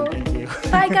you. Really thank you.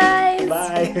 Bye, guys.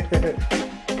 Bye.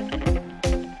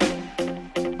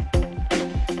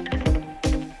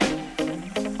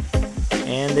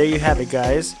 And there you have it,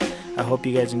 guys. I hope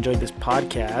you guys enjoyed this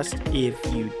podcast. If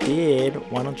you did,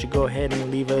 why don't you go ahead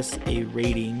and leave us a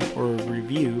rating or a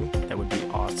review? That would be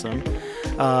awesome.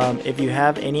 If you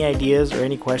have any ideas or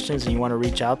any questions and you want to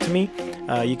reach out to me,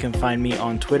 you can find me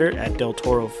on Twitter at Del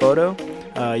Toro Photo.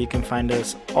 You can find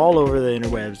us all over the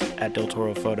interwebs at Del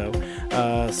Toro Photo.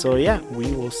 So yeah,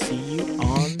 we will see you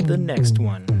on the next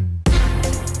one.